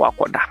na wa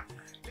koda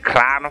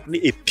kra no ne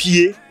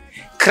epie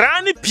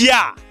kra ne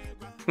pia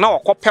na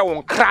wakope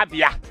won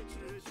krabia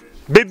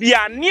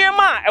bebia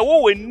niema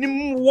ewo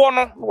wanim wo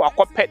no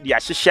wakope dia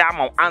hyehye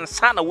ama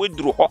ansa na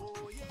weduru ho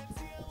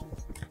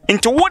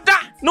nti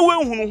woda na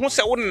wenhunu ho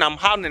se wonam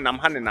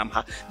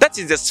ha that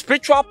is the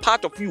spiritual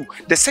part of you,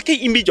 the second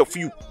image of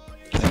you.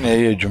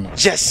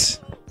 Yes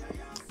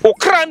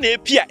okra na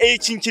epia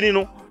chinchini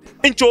no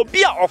nti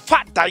obi a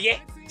ofa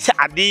daye se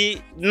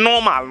ade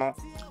normal no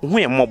ho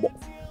emobo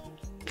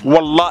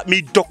wallah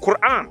mi do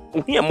Quran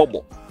uhiya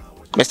mobo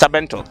Mr.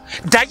 Bento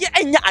daye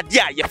enya ade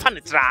a ye fa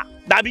netra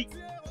dabi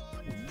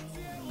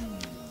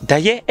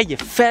daye eye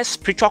first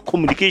spiritual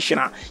communication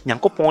a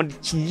nyankopon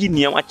de yi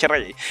niam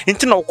kire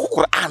nti na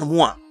Quran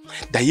mu a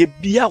daye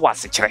bia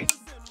wase kire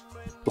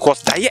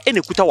because daye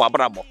ene kuta wa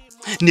brabo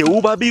ne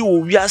wo ba bi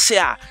wo wiase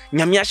a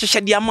nyame a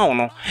hyehye de ama wo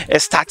no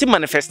start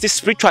manifest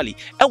spiritually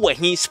e wo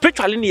hi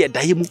spiritually ne ye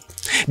daye mu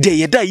de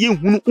ye daye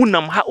hunu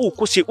unam ha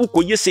okose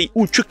ukoyese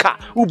utwika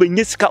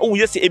ubenyesika o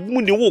yese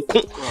ebimu ne wo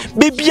ko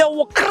bebia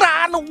wo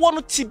kra no wo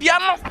no tibia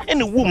no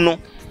ene wum no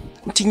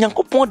nti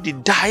nyankopon de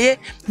daye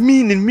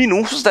meaning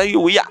wo daye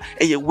wo ya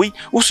eye we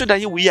wo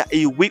daye wo ya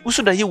eye we wo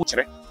daye wo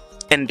kire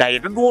and daye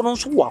do no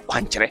so wo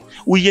akwankire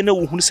wo ye na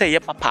wo hunu se ye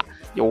papa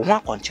ye wo ho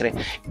akwankire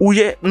wo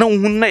ye na wo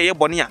hunu na ye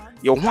bone a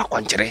ye wo ho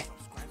akwankire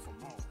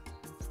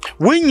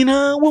wo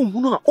nyina wo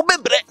hunu a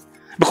obebre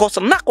because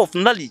lack of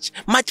knowledge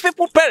much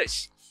people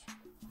perish.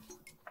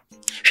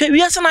 Hwe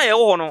wiase na ye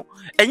wo no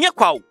enye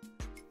kwa wo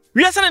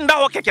wiase nda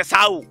ho keke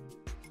saa wo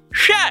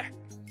hwe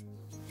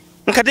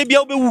nka de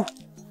bia obewu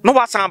no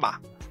wasan ba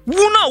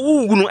wu na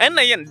wu no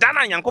ena ye nda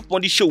na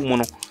nyankopon de hye mu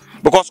no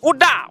because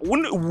oda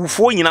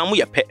wufo nyina mu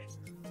ye pe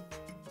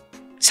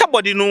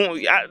somebody no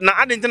na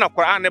adenti na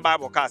Quran ne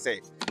Bible ka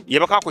say ye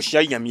beka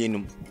akohia nyame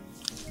enum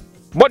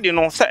body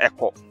no se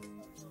eko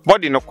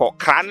body no ko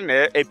kran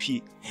na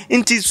epi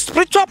nti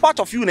spiritual part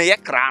of you na ye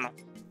kra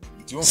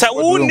no se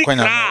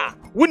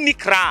wuni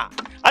kra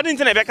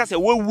adenti na beka say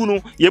wewu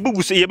no ye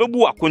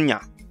bebu akonya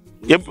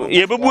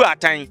ye bebu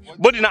atan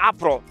body na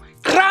apro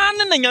kran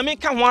na nyame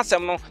ka ho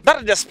asem no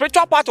that is the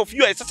spiritual part of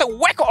you. Say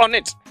work on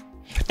it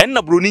en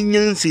na broni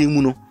nyanse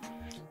mu no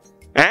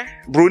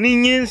broni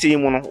nyense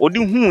mu no odi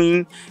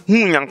hu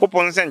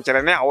nyankopon se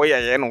nkere na wo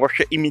ye no wo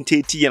hwe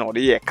imitate ye no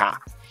de ye ka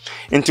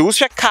nti wo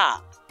hwe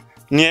ka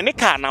ne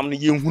ka nam ne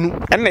ye hunu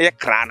en na ye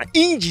kra na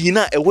engine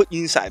na ewo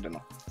inside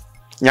no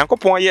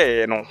nyankopon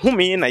ye no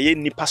humi na ye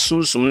nipa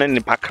sunsum na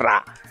nipa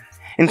kra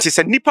nti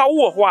se nipa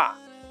wo ho a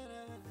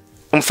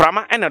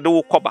mframa en na de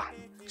wo koba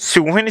si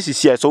wo hene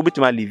sisi so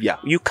obitima live ya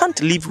you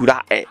can't live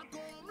without air.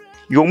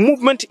 Your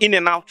movement in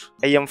and out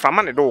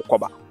mframa ne de wo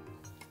koba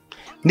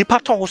nipa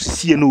to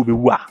sie na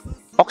obewu a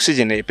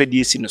oxygen e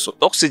pedi esi no so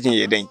oxygen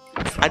ye den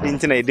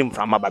adenti na ye dem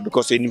mframa ba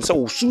because enim se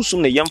wo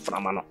sunsum na ye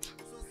mframa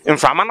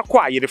no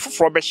kwa ye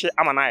foforo be hye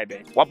amana ye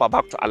den wa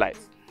back to alive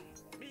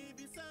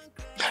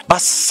but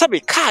sabe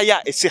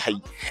kaya esi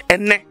hai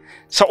enne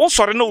se wo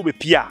sore na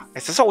obepia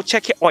ese se wo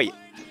check oil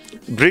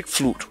brake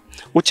fluid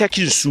we check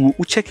nsuo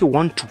we check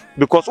 1-2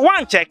 because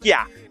one check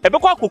ya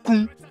ebekọ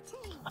akokun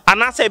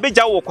anase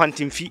ebeja wo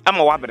kwantimfi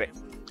ama wabre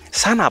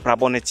sana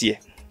abrabo ne tie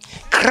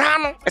kra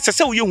no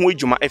esese wo ye hu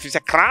adwuma efise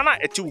kra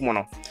na eti wo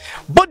no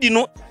body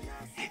no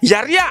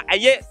yare a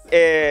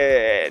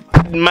eye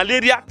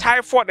malaria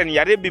typhoid and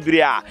yare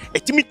bibire a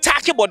etimi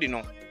take body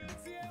no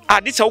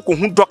ade se wo ko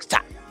hu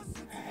doctor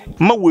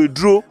ma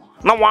weduro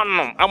na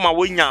wanom ama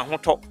wonya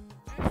ahoto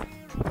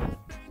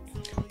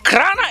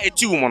kra na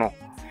eti wo no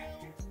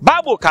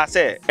Bible ka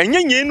say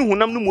enye nyenu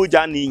hunam no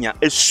moja na inya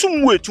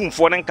esum wo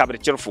etumfo ne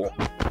nkabrekyerfo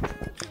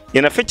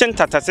in Ephesians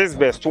 6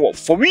 verse 12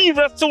 for we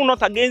wrestle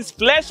not against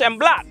flesh and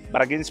blood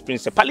but against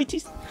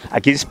principalities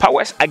against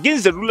powers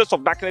against the rulers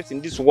of darkness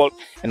in this world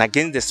and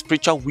against the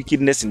spiritual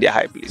wickedness in the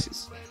high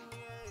places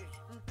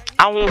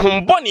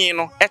ahomboni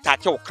no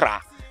etake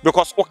okra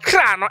because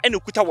okra no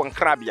enekuta won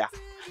kra bia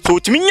so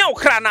otimi nya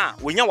okra na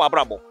wonya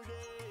wabrabo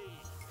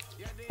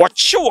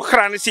oche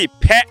okra ne sei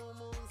pe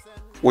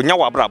wonya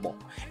wabrabo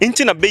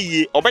inti na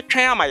beye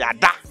obetwan ama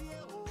yada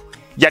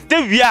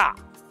wia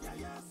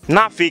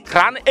na fe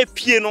kran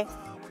epie no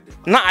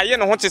na aye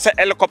no ho te se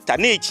helicopter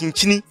na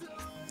echinchini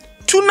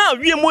tu na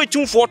wie mo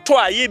etumfo to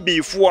aye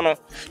beefo no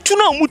tu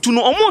na omutu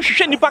no omo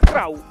hwehwe nipa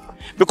krawo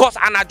because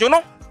anajo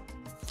no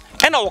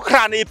ena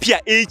okra na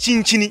epia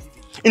echinchini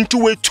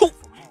ntu wetu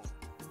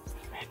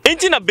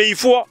inti na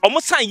beefo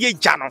omo san ye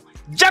jano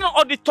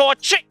auditor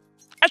che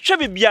ehwe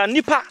bibia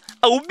nipa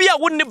obi a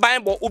wonni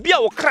bible obi a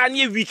okra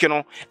na week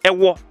no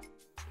ewo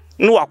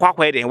no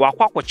akwakwa eden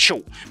wakwakwa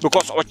chiw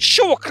because o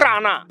chiw kra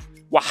na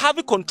wa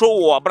have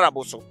control wa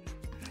brabo so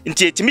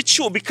nti etimi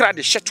chiw bi kra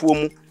de hyeto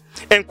mu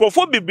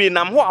enkrofo bibi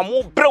nam ho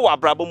amo bre wa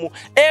brabo mu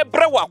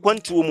bre wa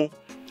kwantuo mu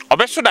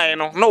obeso dae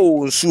no na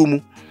o nsuo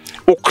mu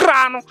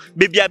okra no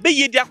bebia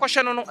beye di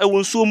akohye no e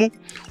wonsuo mu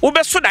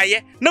obeso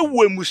dae na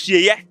wo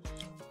emusieye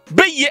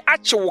beye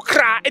ache wo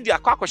kra e di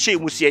akohye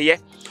emusieye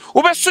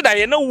obeso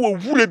dae na wo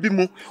wure bi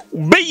mu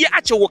beye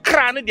ache wo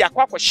kra ne di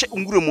akohye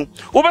ngure mu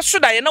obeso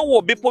dae na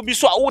wo bepo bi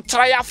so a wo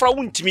tra ya afra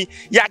wo ntimi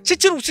ya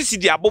checheru sisi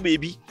di abo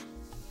bebi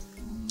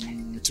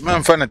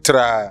man fan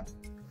tra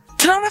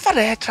for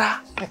the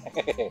tra.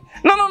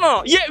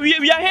 No. Yeah,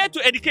 we are here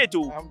to educate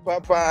you.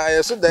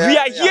 Papa, we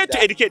are here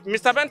to educate.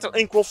 Mr. Bentel,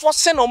 in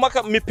Crofossen or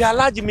Maka, me pe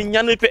Alhaji me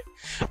nyano pe.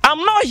 I'm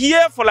not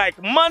here for like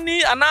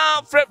money and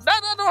no.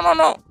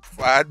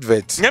 For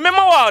advert.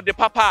 Nyamema wa the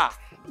papa.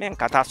 Men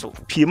kataso.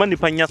 Pima ni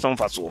panya some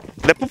faso.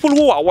 The people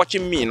who are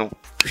watching me, no,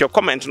 if you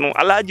comment, no,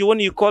 Alhaji,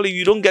 when you call it,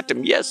 you don't get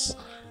them. Yes.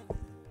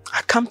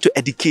 I come to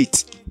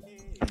educate.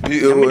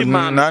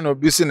 Nano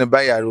bisi ne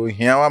bayaro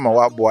hia wa ma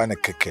waboa ne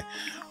keke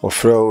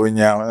ofra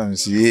onya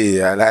nsi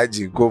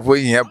Alhaji go fo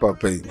hia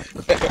papa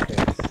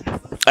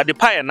ade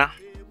pae na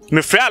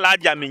me fra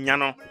Alhaji amenya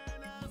no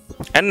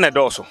enne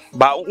doso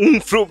ba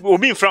unfro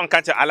obi mfra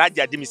nka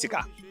Alhaji ade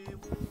misika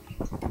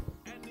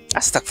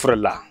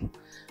astagfirullah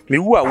me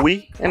wu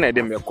awe enne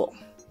ede meko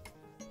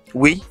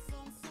we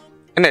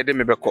enne ede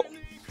mebeko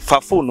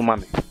fa phone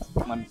mame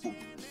phone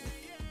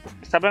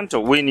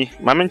sabento we ni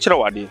mame nkyere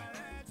wade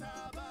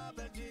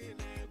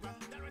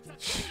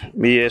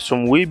me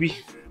some webi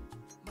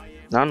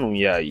nanu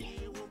yayi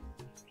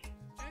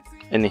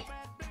any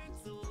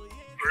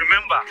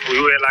remember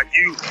we were like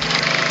you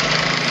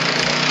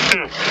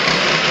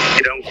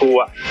idan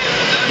kowa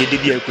yedi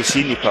biya ku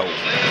sini pawo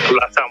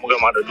kula ta mu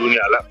gama da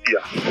duniya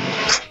lafiya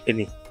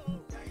any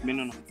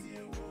menono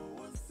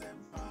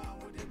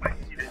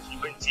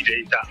banci da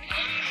ita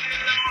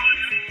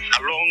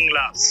a long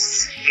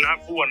last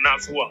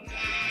nafuwa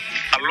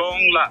a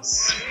long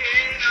last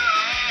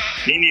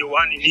Nini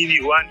wani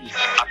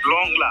at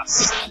long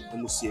last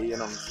musie ye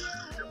no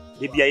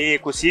e bia ye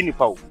kosie ni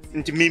pawo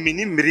nti mimi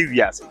ni mmiri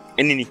wiase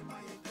enini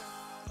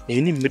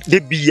eni de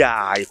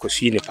bia ye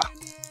kosie ni pa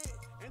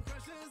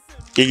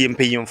ye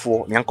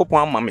mpeyemfo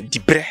nyankopon ama me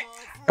dibre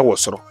e wo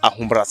soro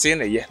ahombrase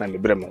na ye na me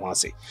bre me ho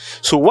ase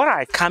so what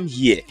I come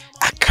here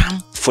I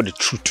come for the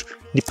truth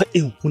nipa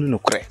ehunu no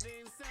kre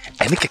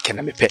eni keke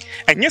na me pe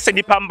enye se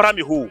nipa mbra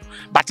me ho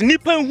but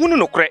nipa ehunu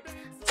no kre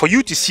for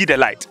you to see the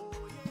light.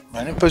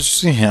 Mani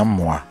pasusi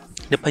hiamwa.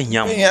 Nepa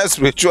hiamwa. Yes,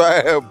 spiritual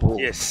help.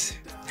 Yes.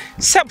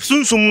 Sep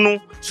sunsum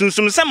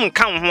sem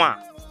kan ho a.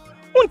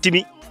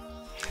 Untimi.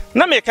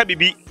 Na meka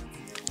bibi.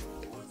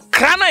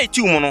 Krana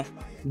eti umu no.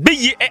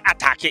 Beye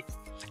atake.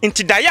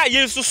 Inti daya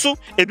yensusu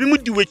ebi mu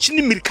di wachi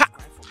ni mirika.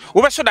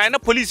 Wo be so daya na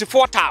police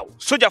 4,000,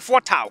 soldier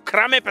 4,000,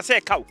 krama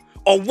pese kaw.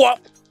 Owo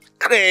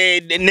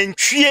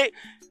nantwie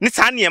ni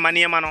sa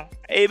niema no.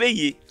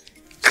 Ebeye.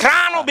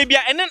 Krano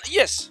bibia and then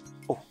yes.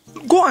 Oh,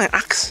 go and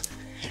ask.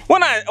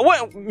 When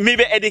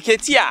maybe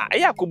educate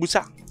ya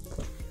kobusa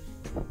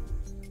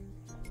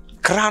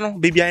krano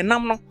baby I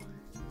nam no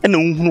ena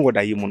unhunu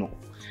woda yemu no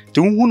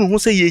te unhunu hu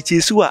se ye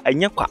chesu a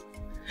anya kwa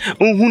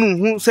unhunu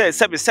hu se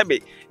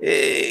sebe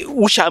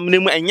wo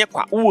shamnemu anya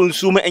kwa wo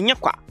nsu mu anya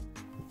kwa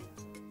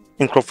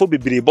nkrofo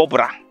bebere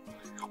bobra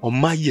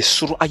oma ye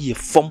soro aye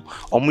fom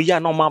omo ya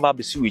na oma ba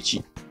besi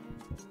wechi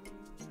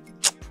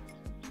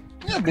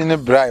been a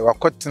bride, wa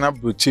cotton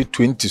broche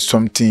 20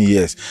 something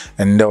years,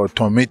 and the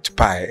tomato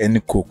pie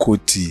and cocoa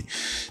tea.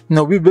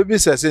 No, we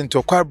babies are saying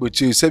to quite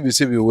broche, say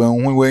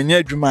when we were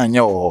near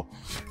Jumania.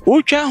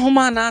 Ucha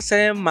humana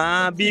say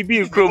ma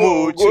bibi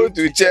kromo Go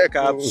to check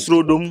up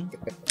Srodom.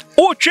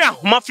 Ucha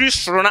huma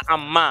fish rona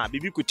amma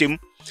bibi kutim.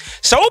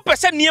 Sa o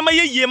pese niema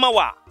ye ma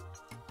wa.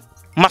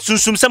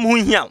 Masunsum sam hu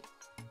hiam.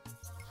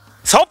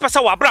 Sa o pese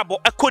wa brabo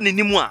akọ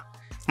nanimu a.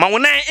 Ma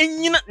wona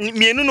enyina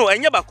mienu no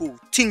enya bako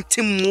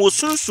tintim wo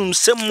sunsum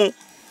sam mu.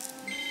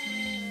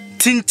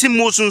 Tintim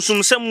wo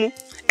sunsum sam mu.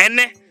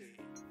 Ene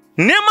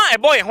niema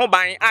ebo ye ho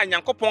ban a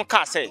Nyankopon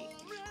ka say.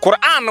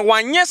 Quran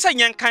wanye se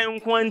yankan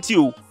nko anti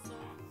o.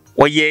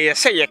 Oye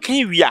say ye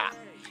kan wi a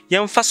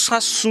yemfa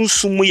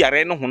sunsum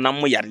yare no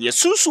honam yare.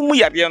 Sunsum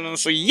yare no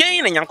so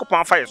yen na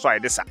Nyankopon fa ye so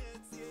ayede sa.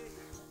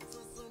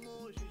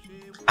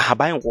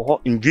 Ahaban wo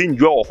ho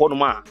ndwenjwa wo ho no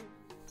ma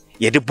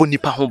yede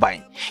bonipa ho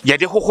ban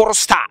yede hohoro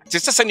star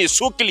tese ne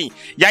so clean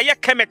ya ye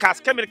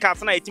chemicals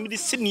na etimi de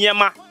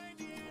siniema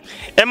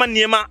ema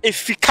niema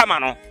efikama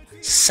no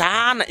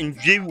saa na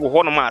ndwe wo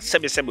ho no ma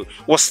sebe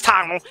wo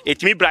star no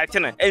etimi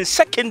brighten and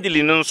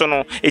secondly no so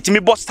no etimi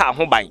bo star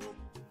ho ban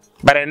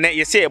bare ne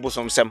ye se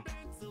ebosomsem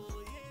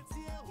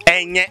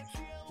enye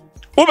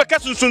wo be ka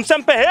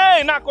sunsunsem pe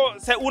hey na ko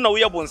se una wo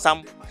ye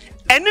bonsam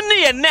ene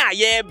ne ye na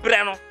ye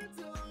bre no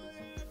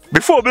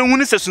before be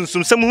hunu se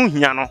sunsunsem hu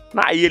hia no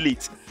na aye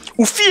late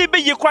ufie be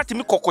ye kwate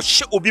mi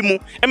kokoshe obi mu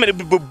e mere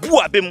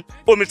bebu abem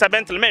o Mr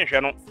Bentley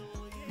menhwe no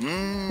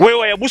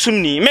we ye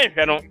busum ni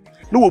menhwe no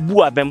na wo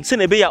bu abem se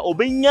na be ya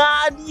obenya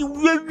di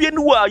wie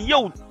no wa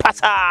ye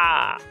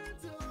pata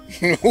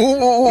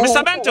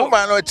Mr Bentley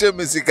man no che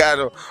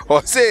misikano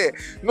o say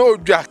no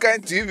dwa kan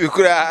TV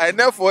kura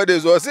enough for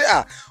this o say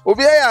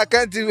obi ya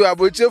kan TV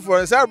aboche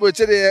for say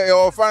aboche de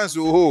your fans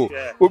o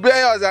obi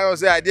ya o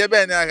say ade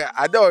be na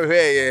ada o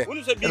hwe ye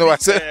no wa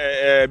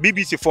say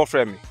BBC 4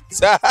 frame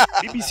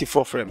BBC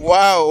 4 frame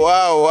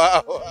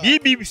wow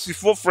BBC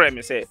 4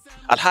 frame say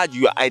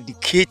Alhaji you are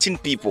educating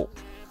people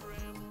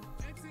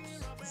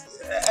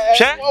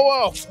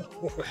wow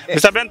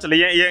Mr Bentley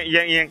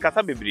yen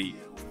kasa bebre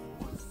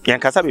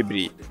yankasa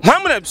bebre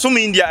hamna some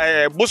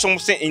India bosom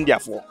se India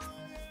for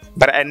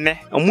but enne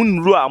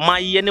amunru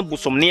amaye ne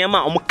bosom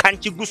niema am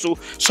kanchi guso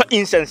so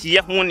incense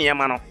ye ho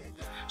niema no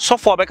so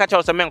for be ka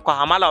cha se menko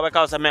hamala be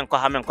ka se menko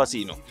ha menko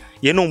si no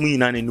ye no mu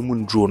yina ne mu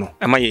nduro no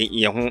ema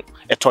ye ho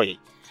etoye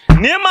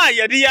niema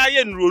ye de ya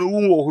ye nduro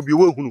no wo ho bi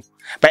wo hunu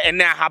but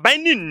enne haban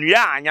ni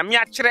nnua anyame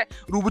a kire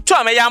rubutu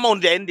am ya ma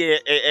ndo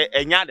ende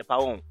enya de pa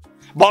won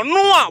bonu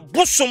a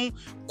bosom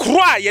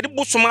Kura ye de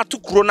busuma to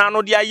kuro na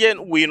no de aye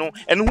we no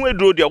ene ho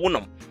eduro de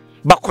wonom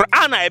ba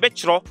Qur'an a ebe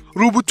kiro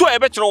rubutu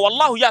ebe kiro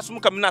wallahu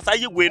yasmu kamina sa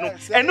aye we no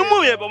ene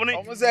mu ye bomne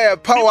o say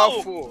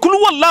powerful kul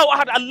wallahu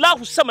ahad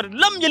Allahu samad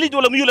lam yalid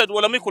wa lam yulad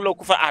wa lam yakul lahu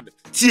kufuwan ahad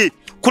tie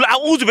kul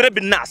a'udhu bi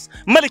rabbin nas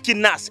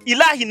malikin nas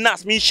ilahin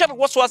nas min sharri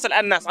waswasil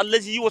annas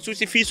allazi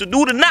yuwaswisu fi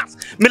sudurin nas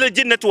min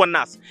aljinnati wan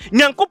nas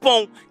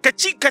nyankopon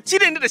kaci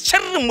de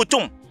sharrin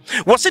mutum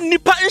wose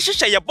nipa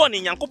nhihye ye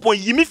bone Nyankopon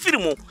yimi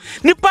firimu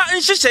nipa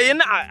nhihye ye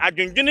na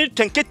adwendwene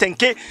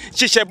tenke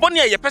hihye bone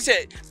ye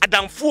pese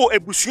adamfo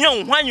ebusua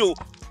hwanyo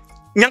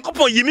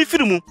Nyankopon yimi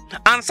firimu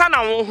ansa na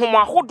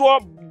homa hodo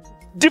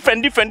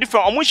different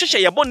omo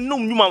hihye ye bone no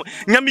nyuma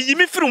nyame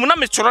yimi firimu na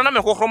me choro na me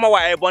hohroma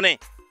wa ye bone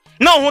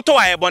na ho to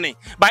wa ye bone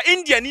ba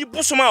India ni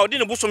busuma odi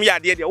ne busum ya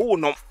de wo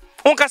no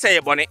onka se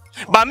ye bone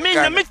ba me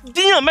nyame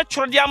dinya me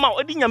choro dia ma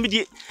odi nyame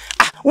die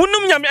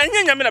wonum nyame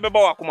anya nyame na beba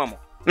wa koma mo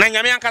na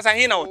nyame ankasa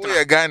hina wo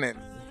ya gane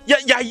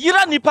ya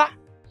yira nipa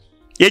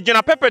ye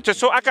gina pepete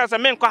so akasa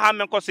menko ha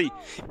menko sei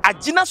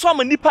agina so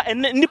ama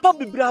nipa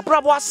bibira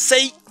brabo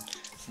asei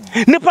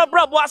nipa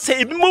brabo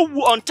asei bi mo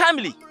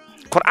untimely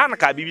Quran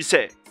ka bibi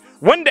say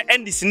when the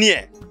end is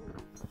near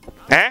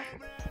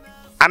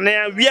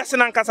ana wiase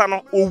na ankasa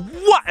no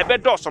owu a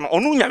ebedoso no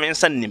onu nyame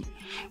nsan nim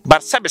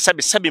but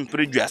sabe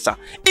mpreduasa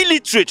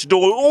illiterate do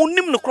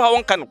onim no kra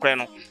won kan kra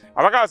no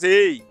abaka say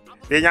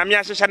hey nyame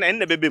ahehya na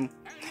enne bebem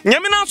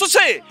nyame na so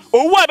say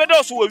owu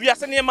abedoso wo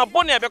wiase ne ma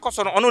bone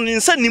abekoso no ono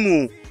nsan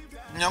nim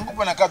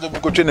Nyankopon na ka do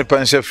bukotwe ne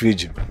pansha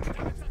fridge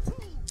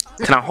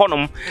na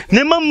honom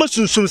ne mamma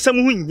sunsunsam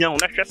hu nya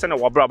na hwese na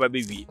wabra ba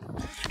bewie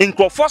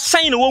nkrofo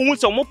san na wo hu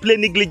se mo play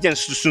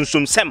negligence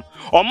sunsunsam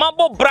o ma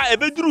bo bra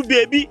ebeduru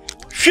beebi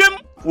hwem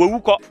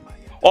wewuko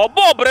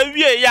obo bra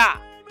wie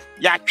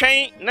ya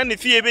twen na ne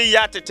fie be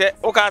ya tete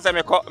o ka se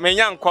meko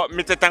menyanko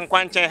metetan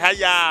kwanchen ha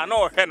ya na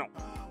o hwe no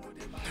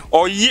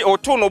oyi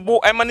oto no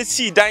bo ema ne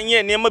si dan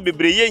ye ne ma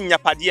bebre ye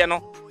nyapade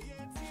no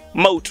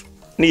mouth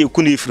ne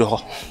yeku ne ifiri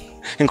ho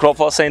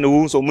nkrofo san na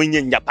wo so mo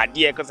nya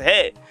nyapade ka se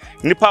he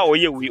nipa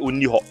oye wi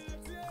onni ho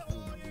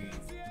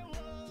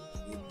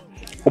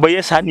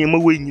obaye sa ne ma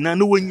we nyina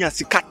na wonya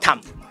sika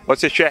tam o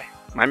se hwe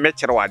ma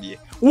mekere wade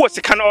wo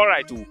sika na all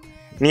right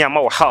ni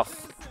ama wo half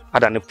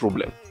ada ne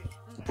problem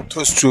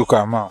to stroke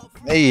ama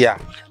eya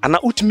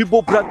ana utimi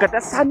bo braga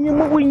da sa ne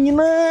ma we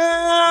nyina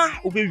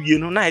obewie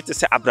no na ete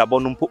se abrabo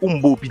no mpo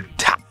umbo bi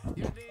da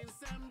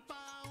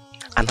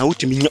ana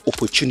utimi nya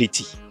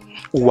opportunity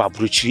wo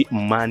abrochiri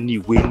mani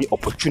we ni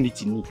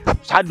opportunity ni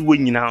sad we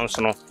nyina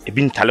nso no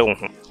ebi ntale wo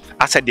ho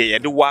asa de ye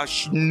de wa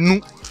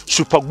nu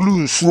super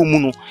glue nsuo mu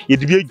no ye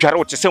de bi adware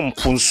wo tese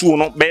mponsuo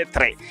no be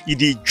 3 ye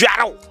de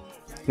dware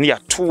ni ya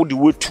to de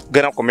we to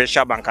Ghana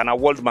Commercial Bank na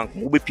World Bank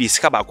wo be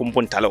pisa ba ko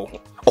mpontale wo ho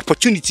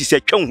opportunity se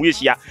twa hu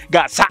ehia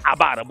ga sa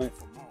abarabo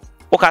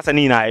o ka sa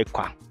ni na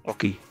ekwa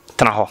okay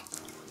tana ho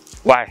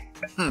why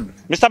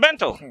Mr.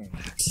 Bento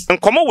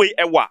nkomo we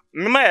ewa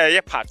mema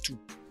ye part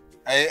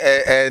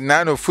 2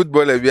 nano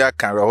footballer bi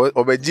aka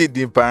obeji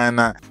dimpa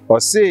na o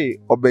say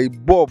obey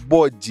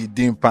ball ji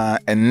dimpa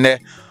enne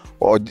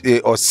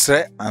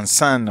osre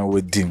ansan na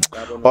wedim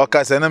o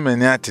ka sa na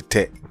mani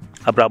atete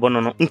abrabo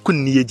no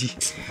nkunni yeji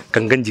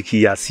gangan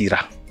jiki ya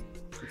sira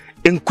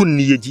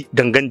nkunni yeji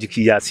gangan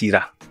jiki ya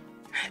sira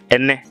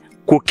enne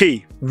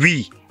koke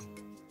wi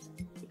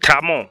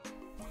tramon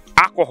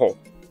alcohol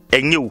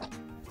enyewu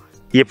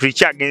ye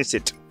preach against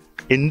it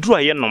endru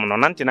aye nom no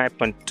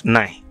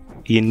 99.9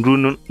 ye ndru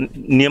no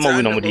niema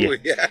we no de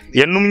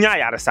ye num nya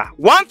yaresa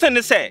one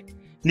thing say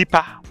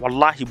nipa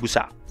wallahi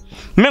busa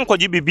men ko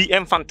jibibi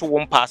enfanto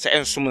won pass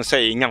ensum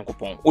say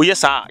nyankopon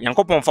oyesa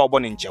nyankopon fa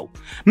obone nchew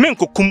men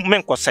ko kum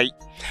men ko sai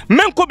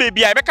men ko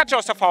bebi ai be ka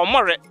tell fa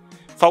omore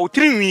fa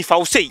utrinwi fa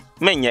usei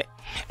menye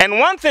and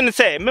one thing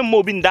say men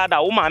mo bi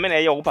ndada wo ma me na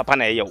ye wo papa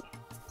na ye wo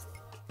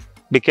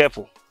be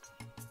careful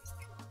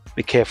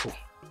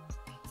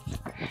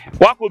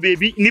wako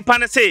baby nipa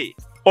na say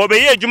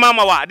obeye adwuma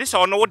ma wa this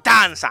ono wo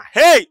dance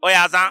hey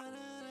oyaza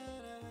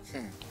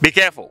be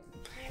careful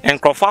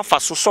enkrofo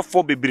afaso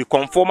sofo bebiri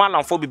conforma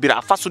lanfo bebiri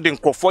afaso de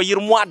enkrofo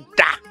yirmu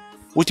ada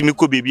wutimi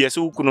ko baby ese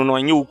ukunu no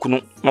anye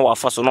ukunu na wa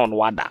afaso no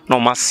wada na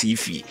ma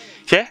sifi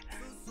he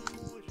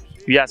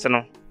wiase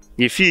no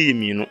ye fie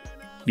yeminu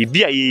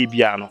bibia ye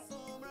bia no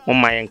o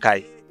mayen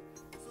kai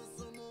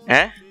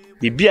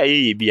bibia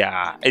ye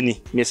bia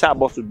eni me sa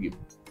boso bi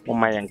o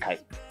mayen kai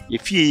ye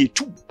fie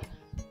tu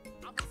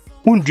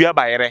undua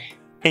bayere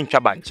entwa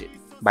banche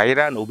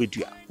bayera na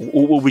obedua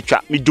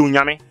obetwa mi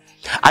donyame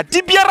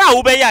adibiara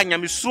obeya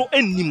anyame suro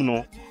ennim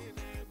no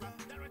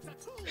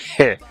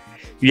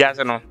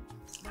wiase no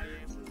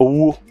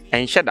owu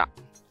enhyeda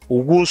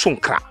owu nso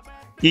nkra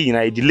ye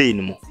nyina delay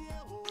ni mu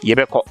ye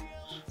beko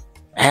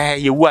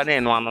ye wu ana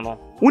eno ano no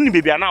woni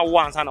bebia na wo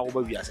ansa na wo ba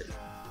wiase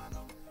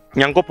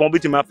nyankopon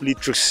betima play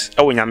tricks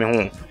e wo nyame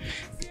ho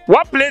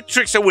what play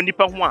tricks e wo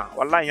nipa ho a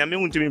wallahi nyame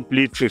hu ntimi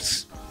play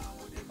tricks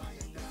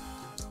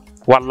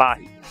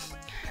wallahi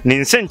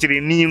ni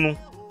century ni no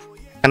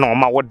na o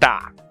ma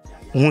woda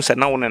hu se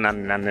na wo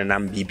na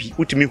bibi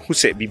utimi hu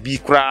se bibi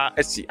kura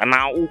asi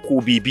ana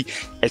ukwu bibi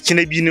e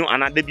kina bi no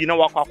ana da bi na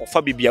wakwa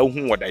akofa bibi a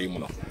hu woda yimu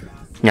no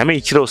nyame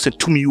e kire o se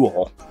tumi wo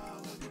ho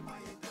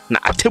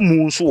na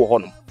atemu nso wo ho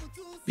no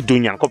do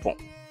nyankopon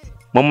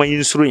mama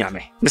yinsuru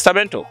nyame Mr.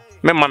 Bento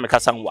memma me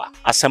kasa nwa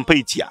asempa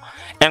itia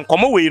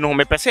enkomo we no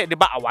me pese de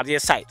ba aware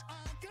side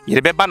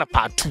ye be ba na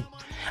part 2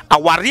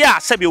 aware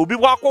a se be obi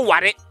wako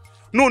ware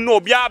no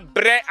obi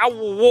abre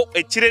awowo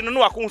ekire no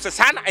wako se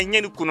sana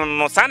enye ne kunu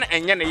no sana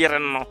enye ne yere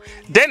no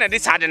den na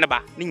this ade ne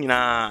ba ni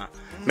nyina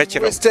me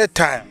kire wasted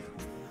time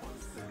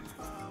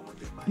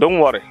don't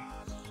worry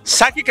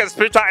psychic and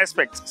spiritual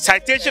aspect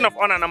citation of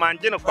honor na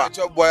manjeno kwa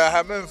boy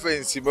ha men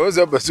fancy me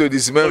ozo baso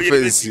this men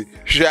fancy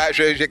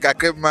hwe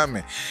kakre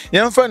mame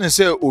yemfa ne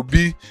say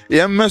obi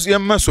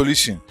yemma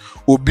solution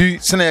obi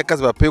sene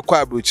yakasa pa kwa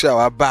abrochi a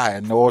wa ba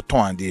na wo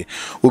ton ade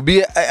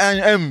obi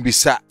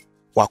ambisa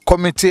wa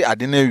committee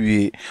ade na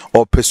wie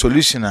or per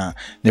solution a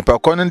nipa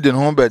kono de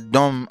no be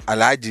dom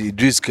Alhaji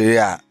Idris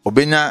Kaya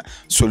obenya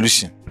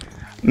solution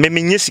me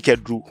menye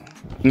sikadru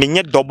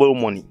menye double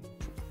money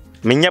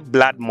menye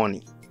blood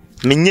money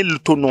menye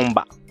luto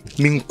number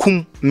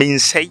minkum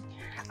mensei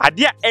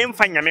adia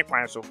emfa nyame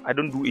kwan so I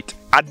don't do it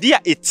adia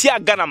etia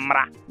Ghana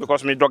mra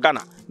because me do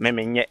Ghana me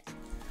menye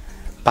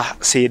ba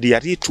say the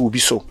area to bi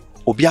so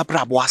obi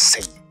abrabo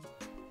asai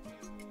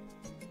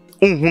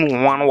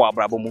unhunu wan wa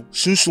abrabo mu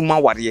sunsuma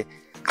ware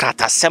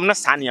krata sem na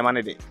sane ma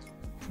ne de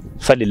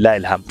fa lillahi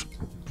alhamd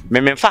me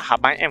menfa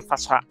haban emfa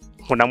so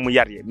honam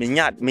yare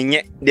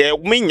menye de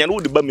menya no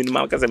de ba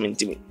menima kasa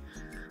mentimi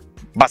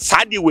ba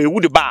sade we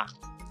would ba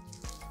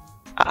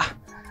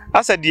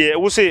asa de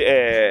wo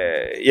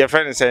say your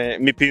friend say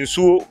me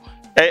pensuo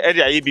e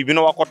de aye bibi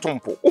no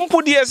wakotompo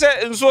umpo de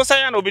say nsuo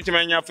say na obitima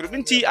anya firi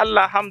nti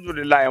Allah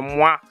alhamdulillah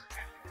moa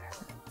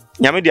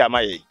nyame de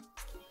amaye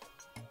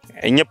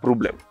enye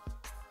problem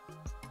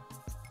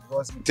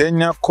because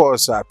Kenya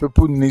cause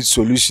people need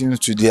solutions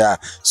to their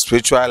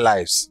spiritual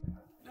lives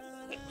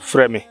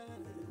frame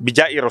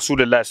bijai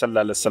rasulullah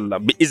sallallahu alaihi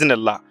wasallam bi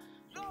iznillah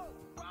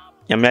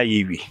nyame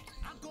ayewi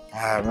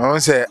no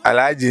say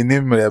Alhaji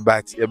nimre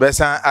bat e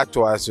besan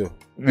ato aso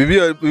bibi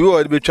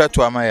o be twa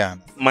to amaya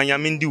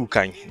manyame ndi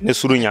ukan ne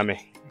suru nyame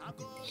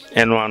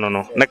eno ano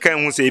no na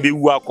kan hu say ebe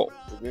wu akọ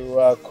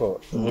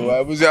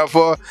wa buza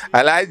for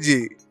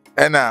Alhaji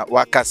ena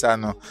wakasa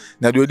no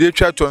na de odi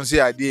twa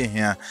tonse ade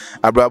ehia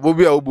abrabo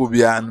bi a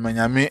obobi an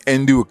manyame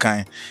endi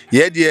ukan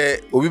ye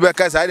de obi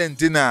bekasa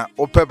adentina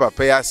ope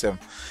papa yasem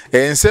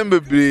ensem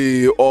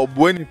bebre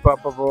obuani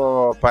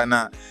papa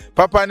na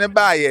papa ne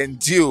ba ye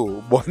nti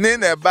o bone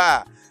ne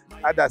ba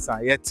adasa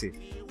yete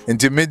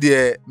nti me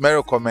de me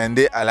recommend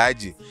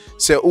Alhaji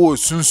say o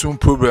sunsun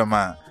program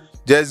a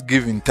just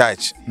give in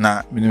touch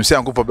na minim say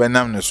anko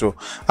benam ne so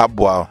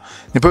aboa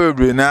nipa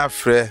bebre na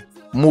afre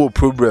mo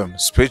problem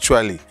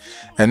spiritually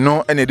and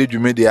no any de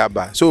dwume de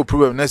aba so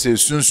problem na say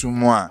sunsun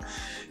mo a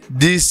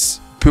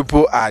these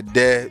people are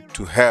there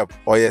to help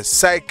or a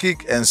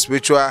psychic and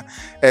spiritual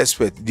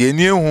expert de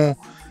ni hu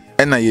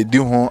ena ye di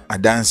ho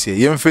adanse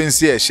ye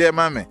mfensi e share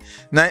mame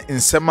na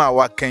nsema a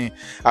wakan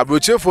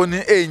abrochefo ni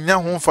enya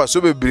ho fa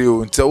so bebre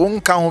o nte wo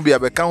nka ho bi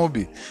abeka ho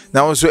bi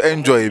na wo so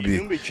enjoy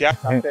bi mbetwa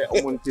ka te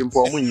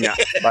omuntimpo omunya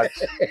but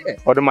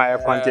oduma ye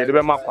kwante de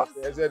be makwa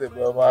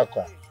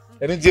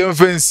eni je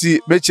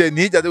mfensi meche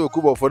ni jade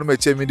okubo fo no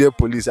meche media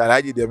police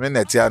Alhaji de me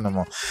neti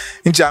anomo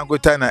ncha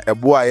ankota na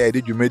ebo a ye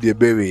de dwume de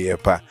bewe ye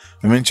pa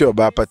me nche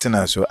oba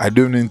partner so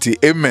adom nti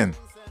amen.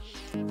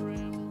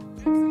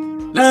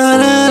 La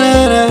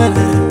la la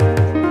la.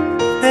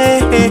 Hey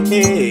hey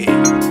hey.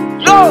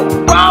 Yo,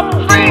 Bob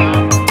free.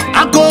 I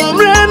go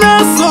mrena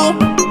so.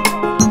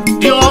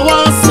 Yo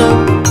waso.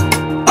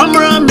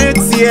 Amra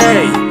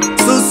metie.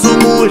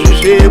 Susumu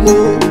jishemu.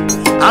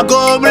 I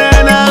go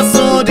mrena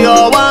so.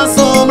 Yo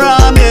waso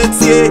amra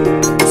metie.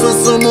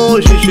 Susumu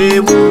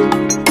jishemu.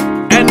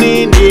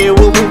 Eni ni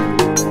wumu.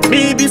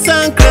 Mi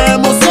bisankre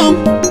mo som.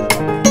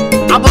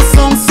 Abo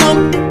som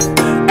som.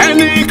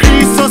 Eni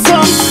Christo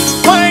som.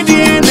 Why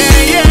the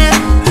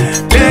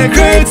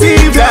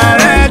creative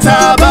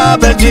director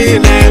Baba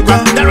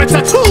Jinegra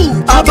director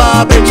 2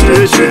 Ababa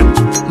Church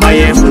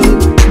Mayemu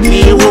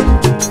Niwo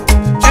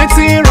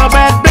Eti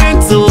Robert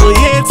Bento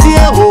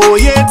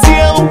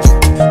Yetio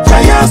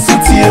Jaya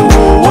Sutio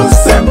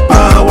Onsempa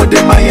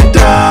Wode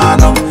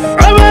Mayedano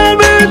Robert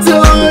Bento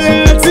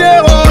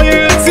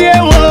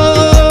Yetio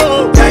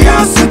Jaya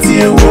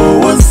Sutio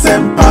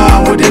Onsempa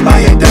Wode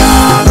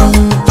Mayedano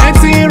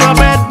Eti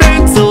Robert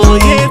Bento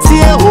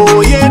Yetio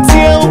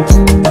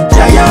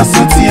Jaya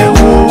Sutie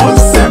wo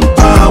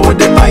sempa wo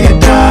de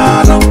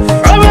mayedano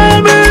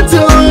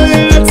Abamento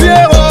yete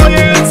wo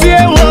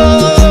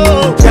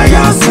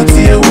Jaya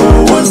Sutie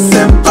wo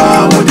sempa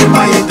wo de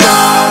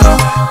mayedano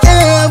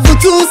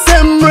Evutu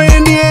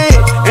semrenie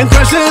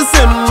Entrashe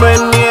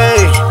semrenie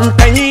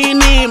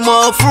Mpanyini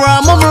mo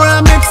fra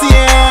momra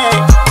metie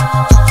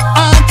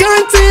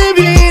Akanti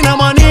bi na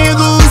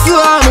manigu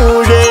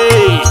suamuje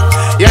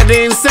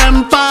Yadin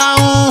sempa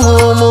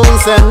uhumu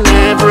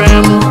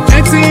senebrem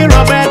Eti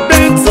Robert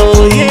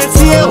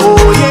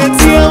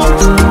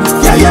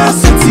Jaya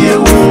Sutie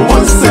wo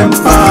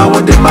onsempa wo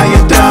de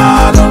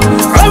mayedano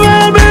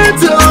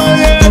Abamento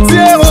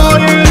yete wo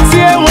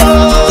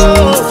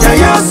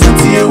Jaya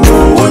Sutie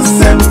wo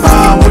onsempa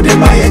wo de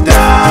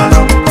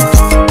mayedano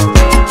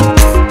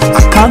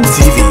Akan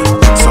TV.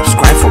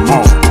 Subscribe for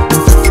more.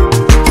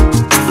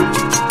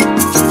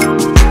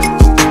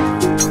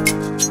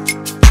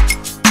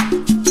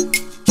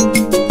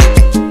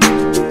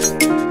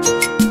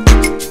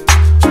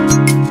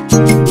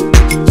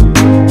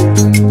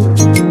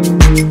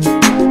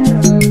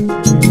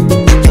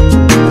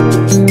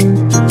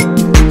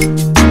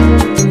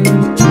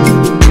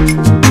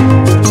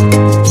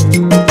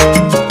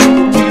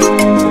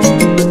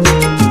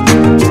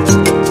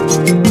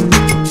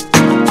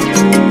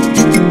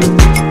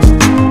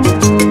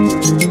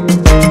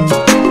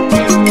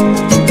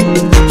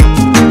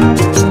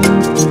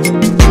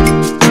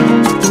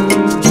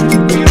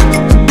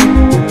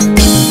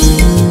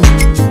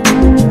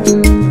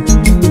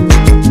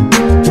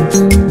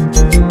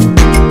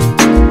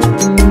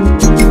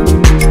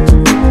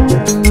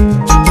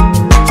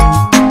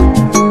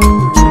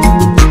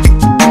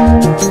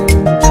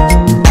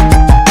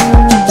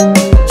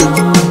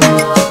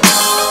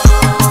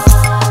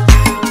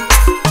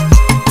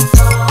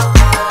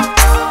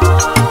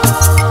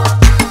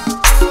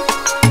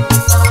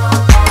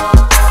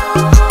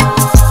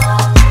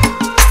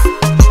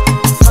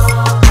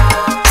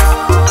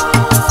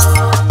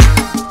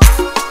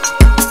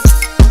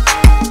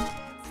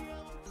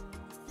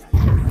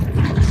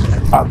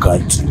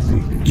 Akan TV.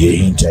 The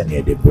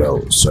internet,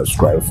 bro.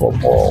 Subscribe for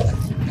more.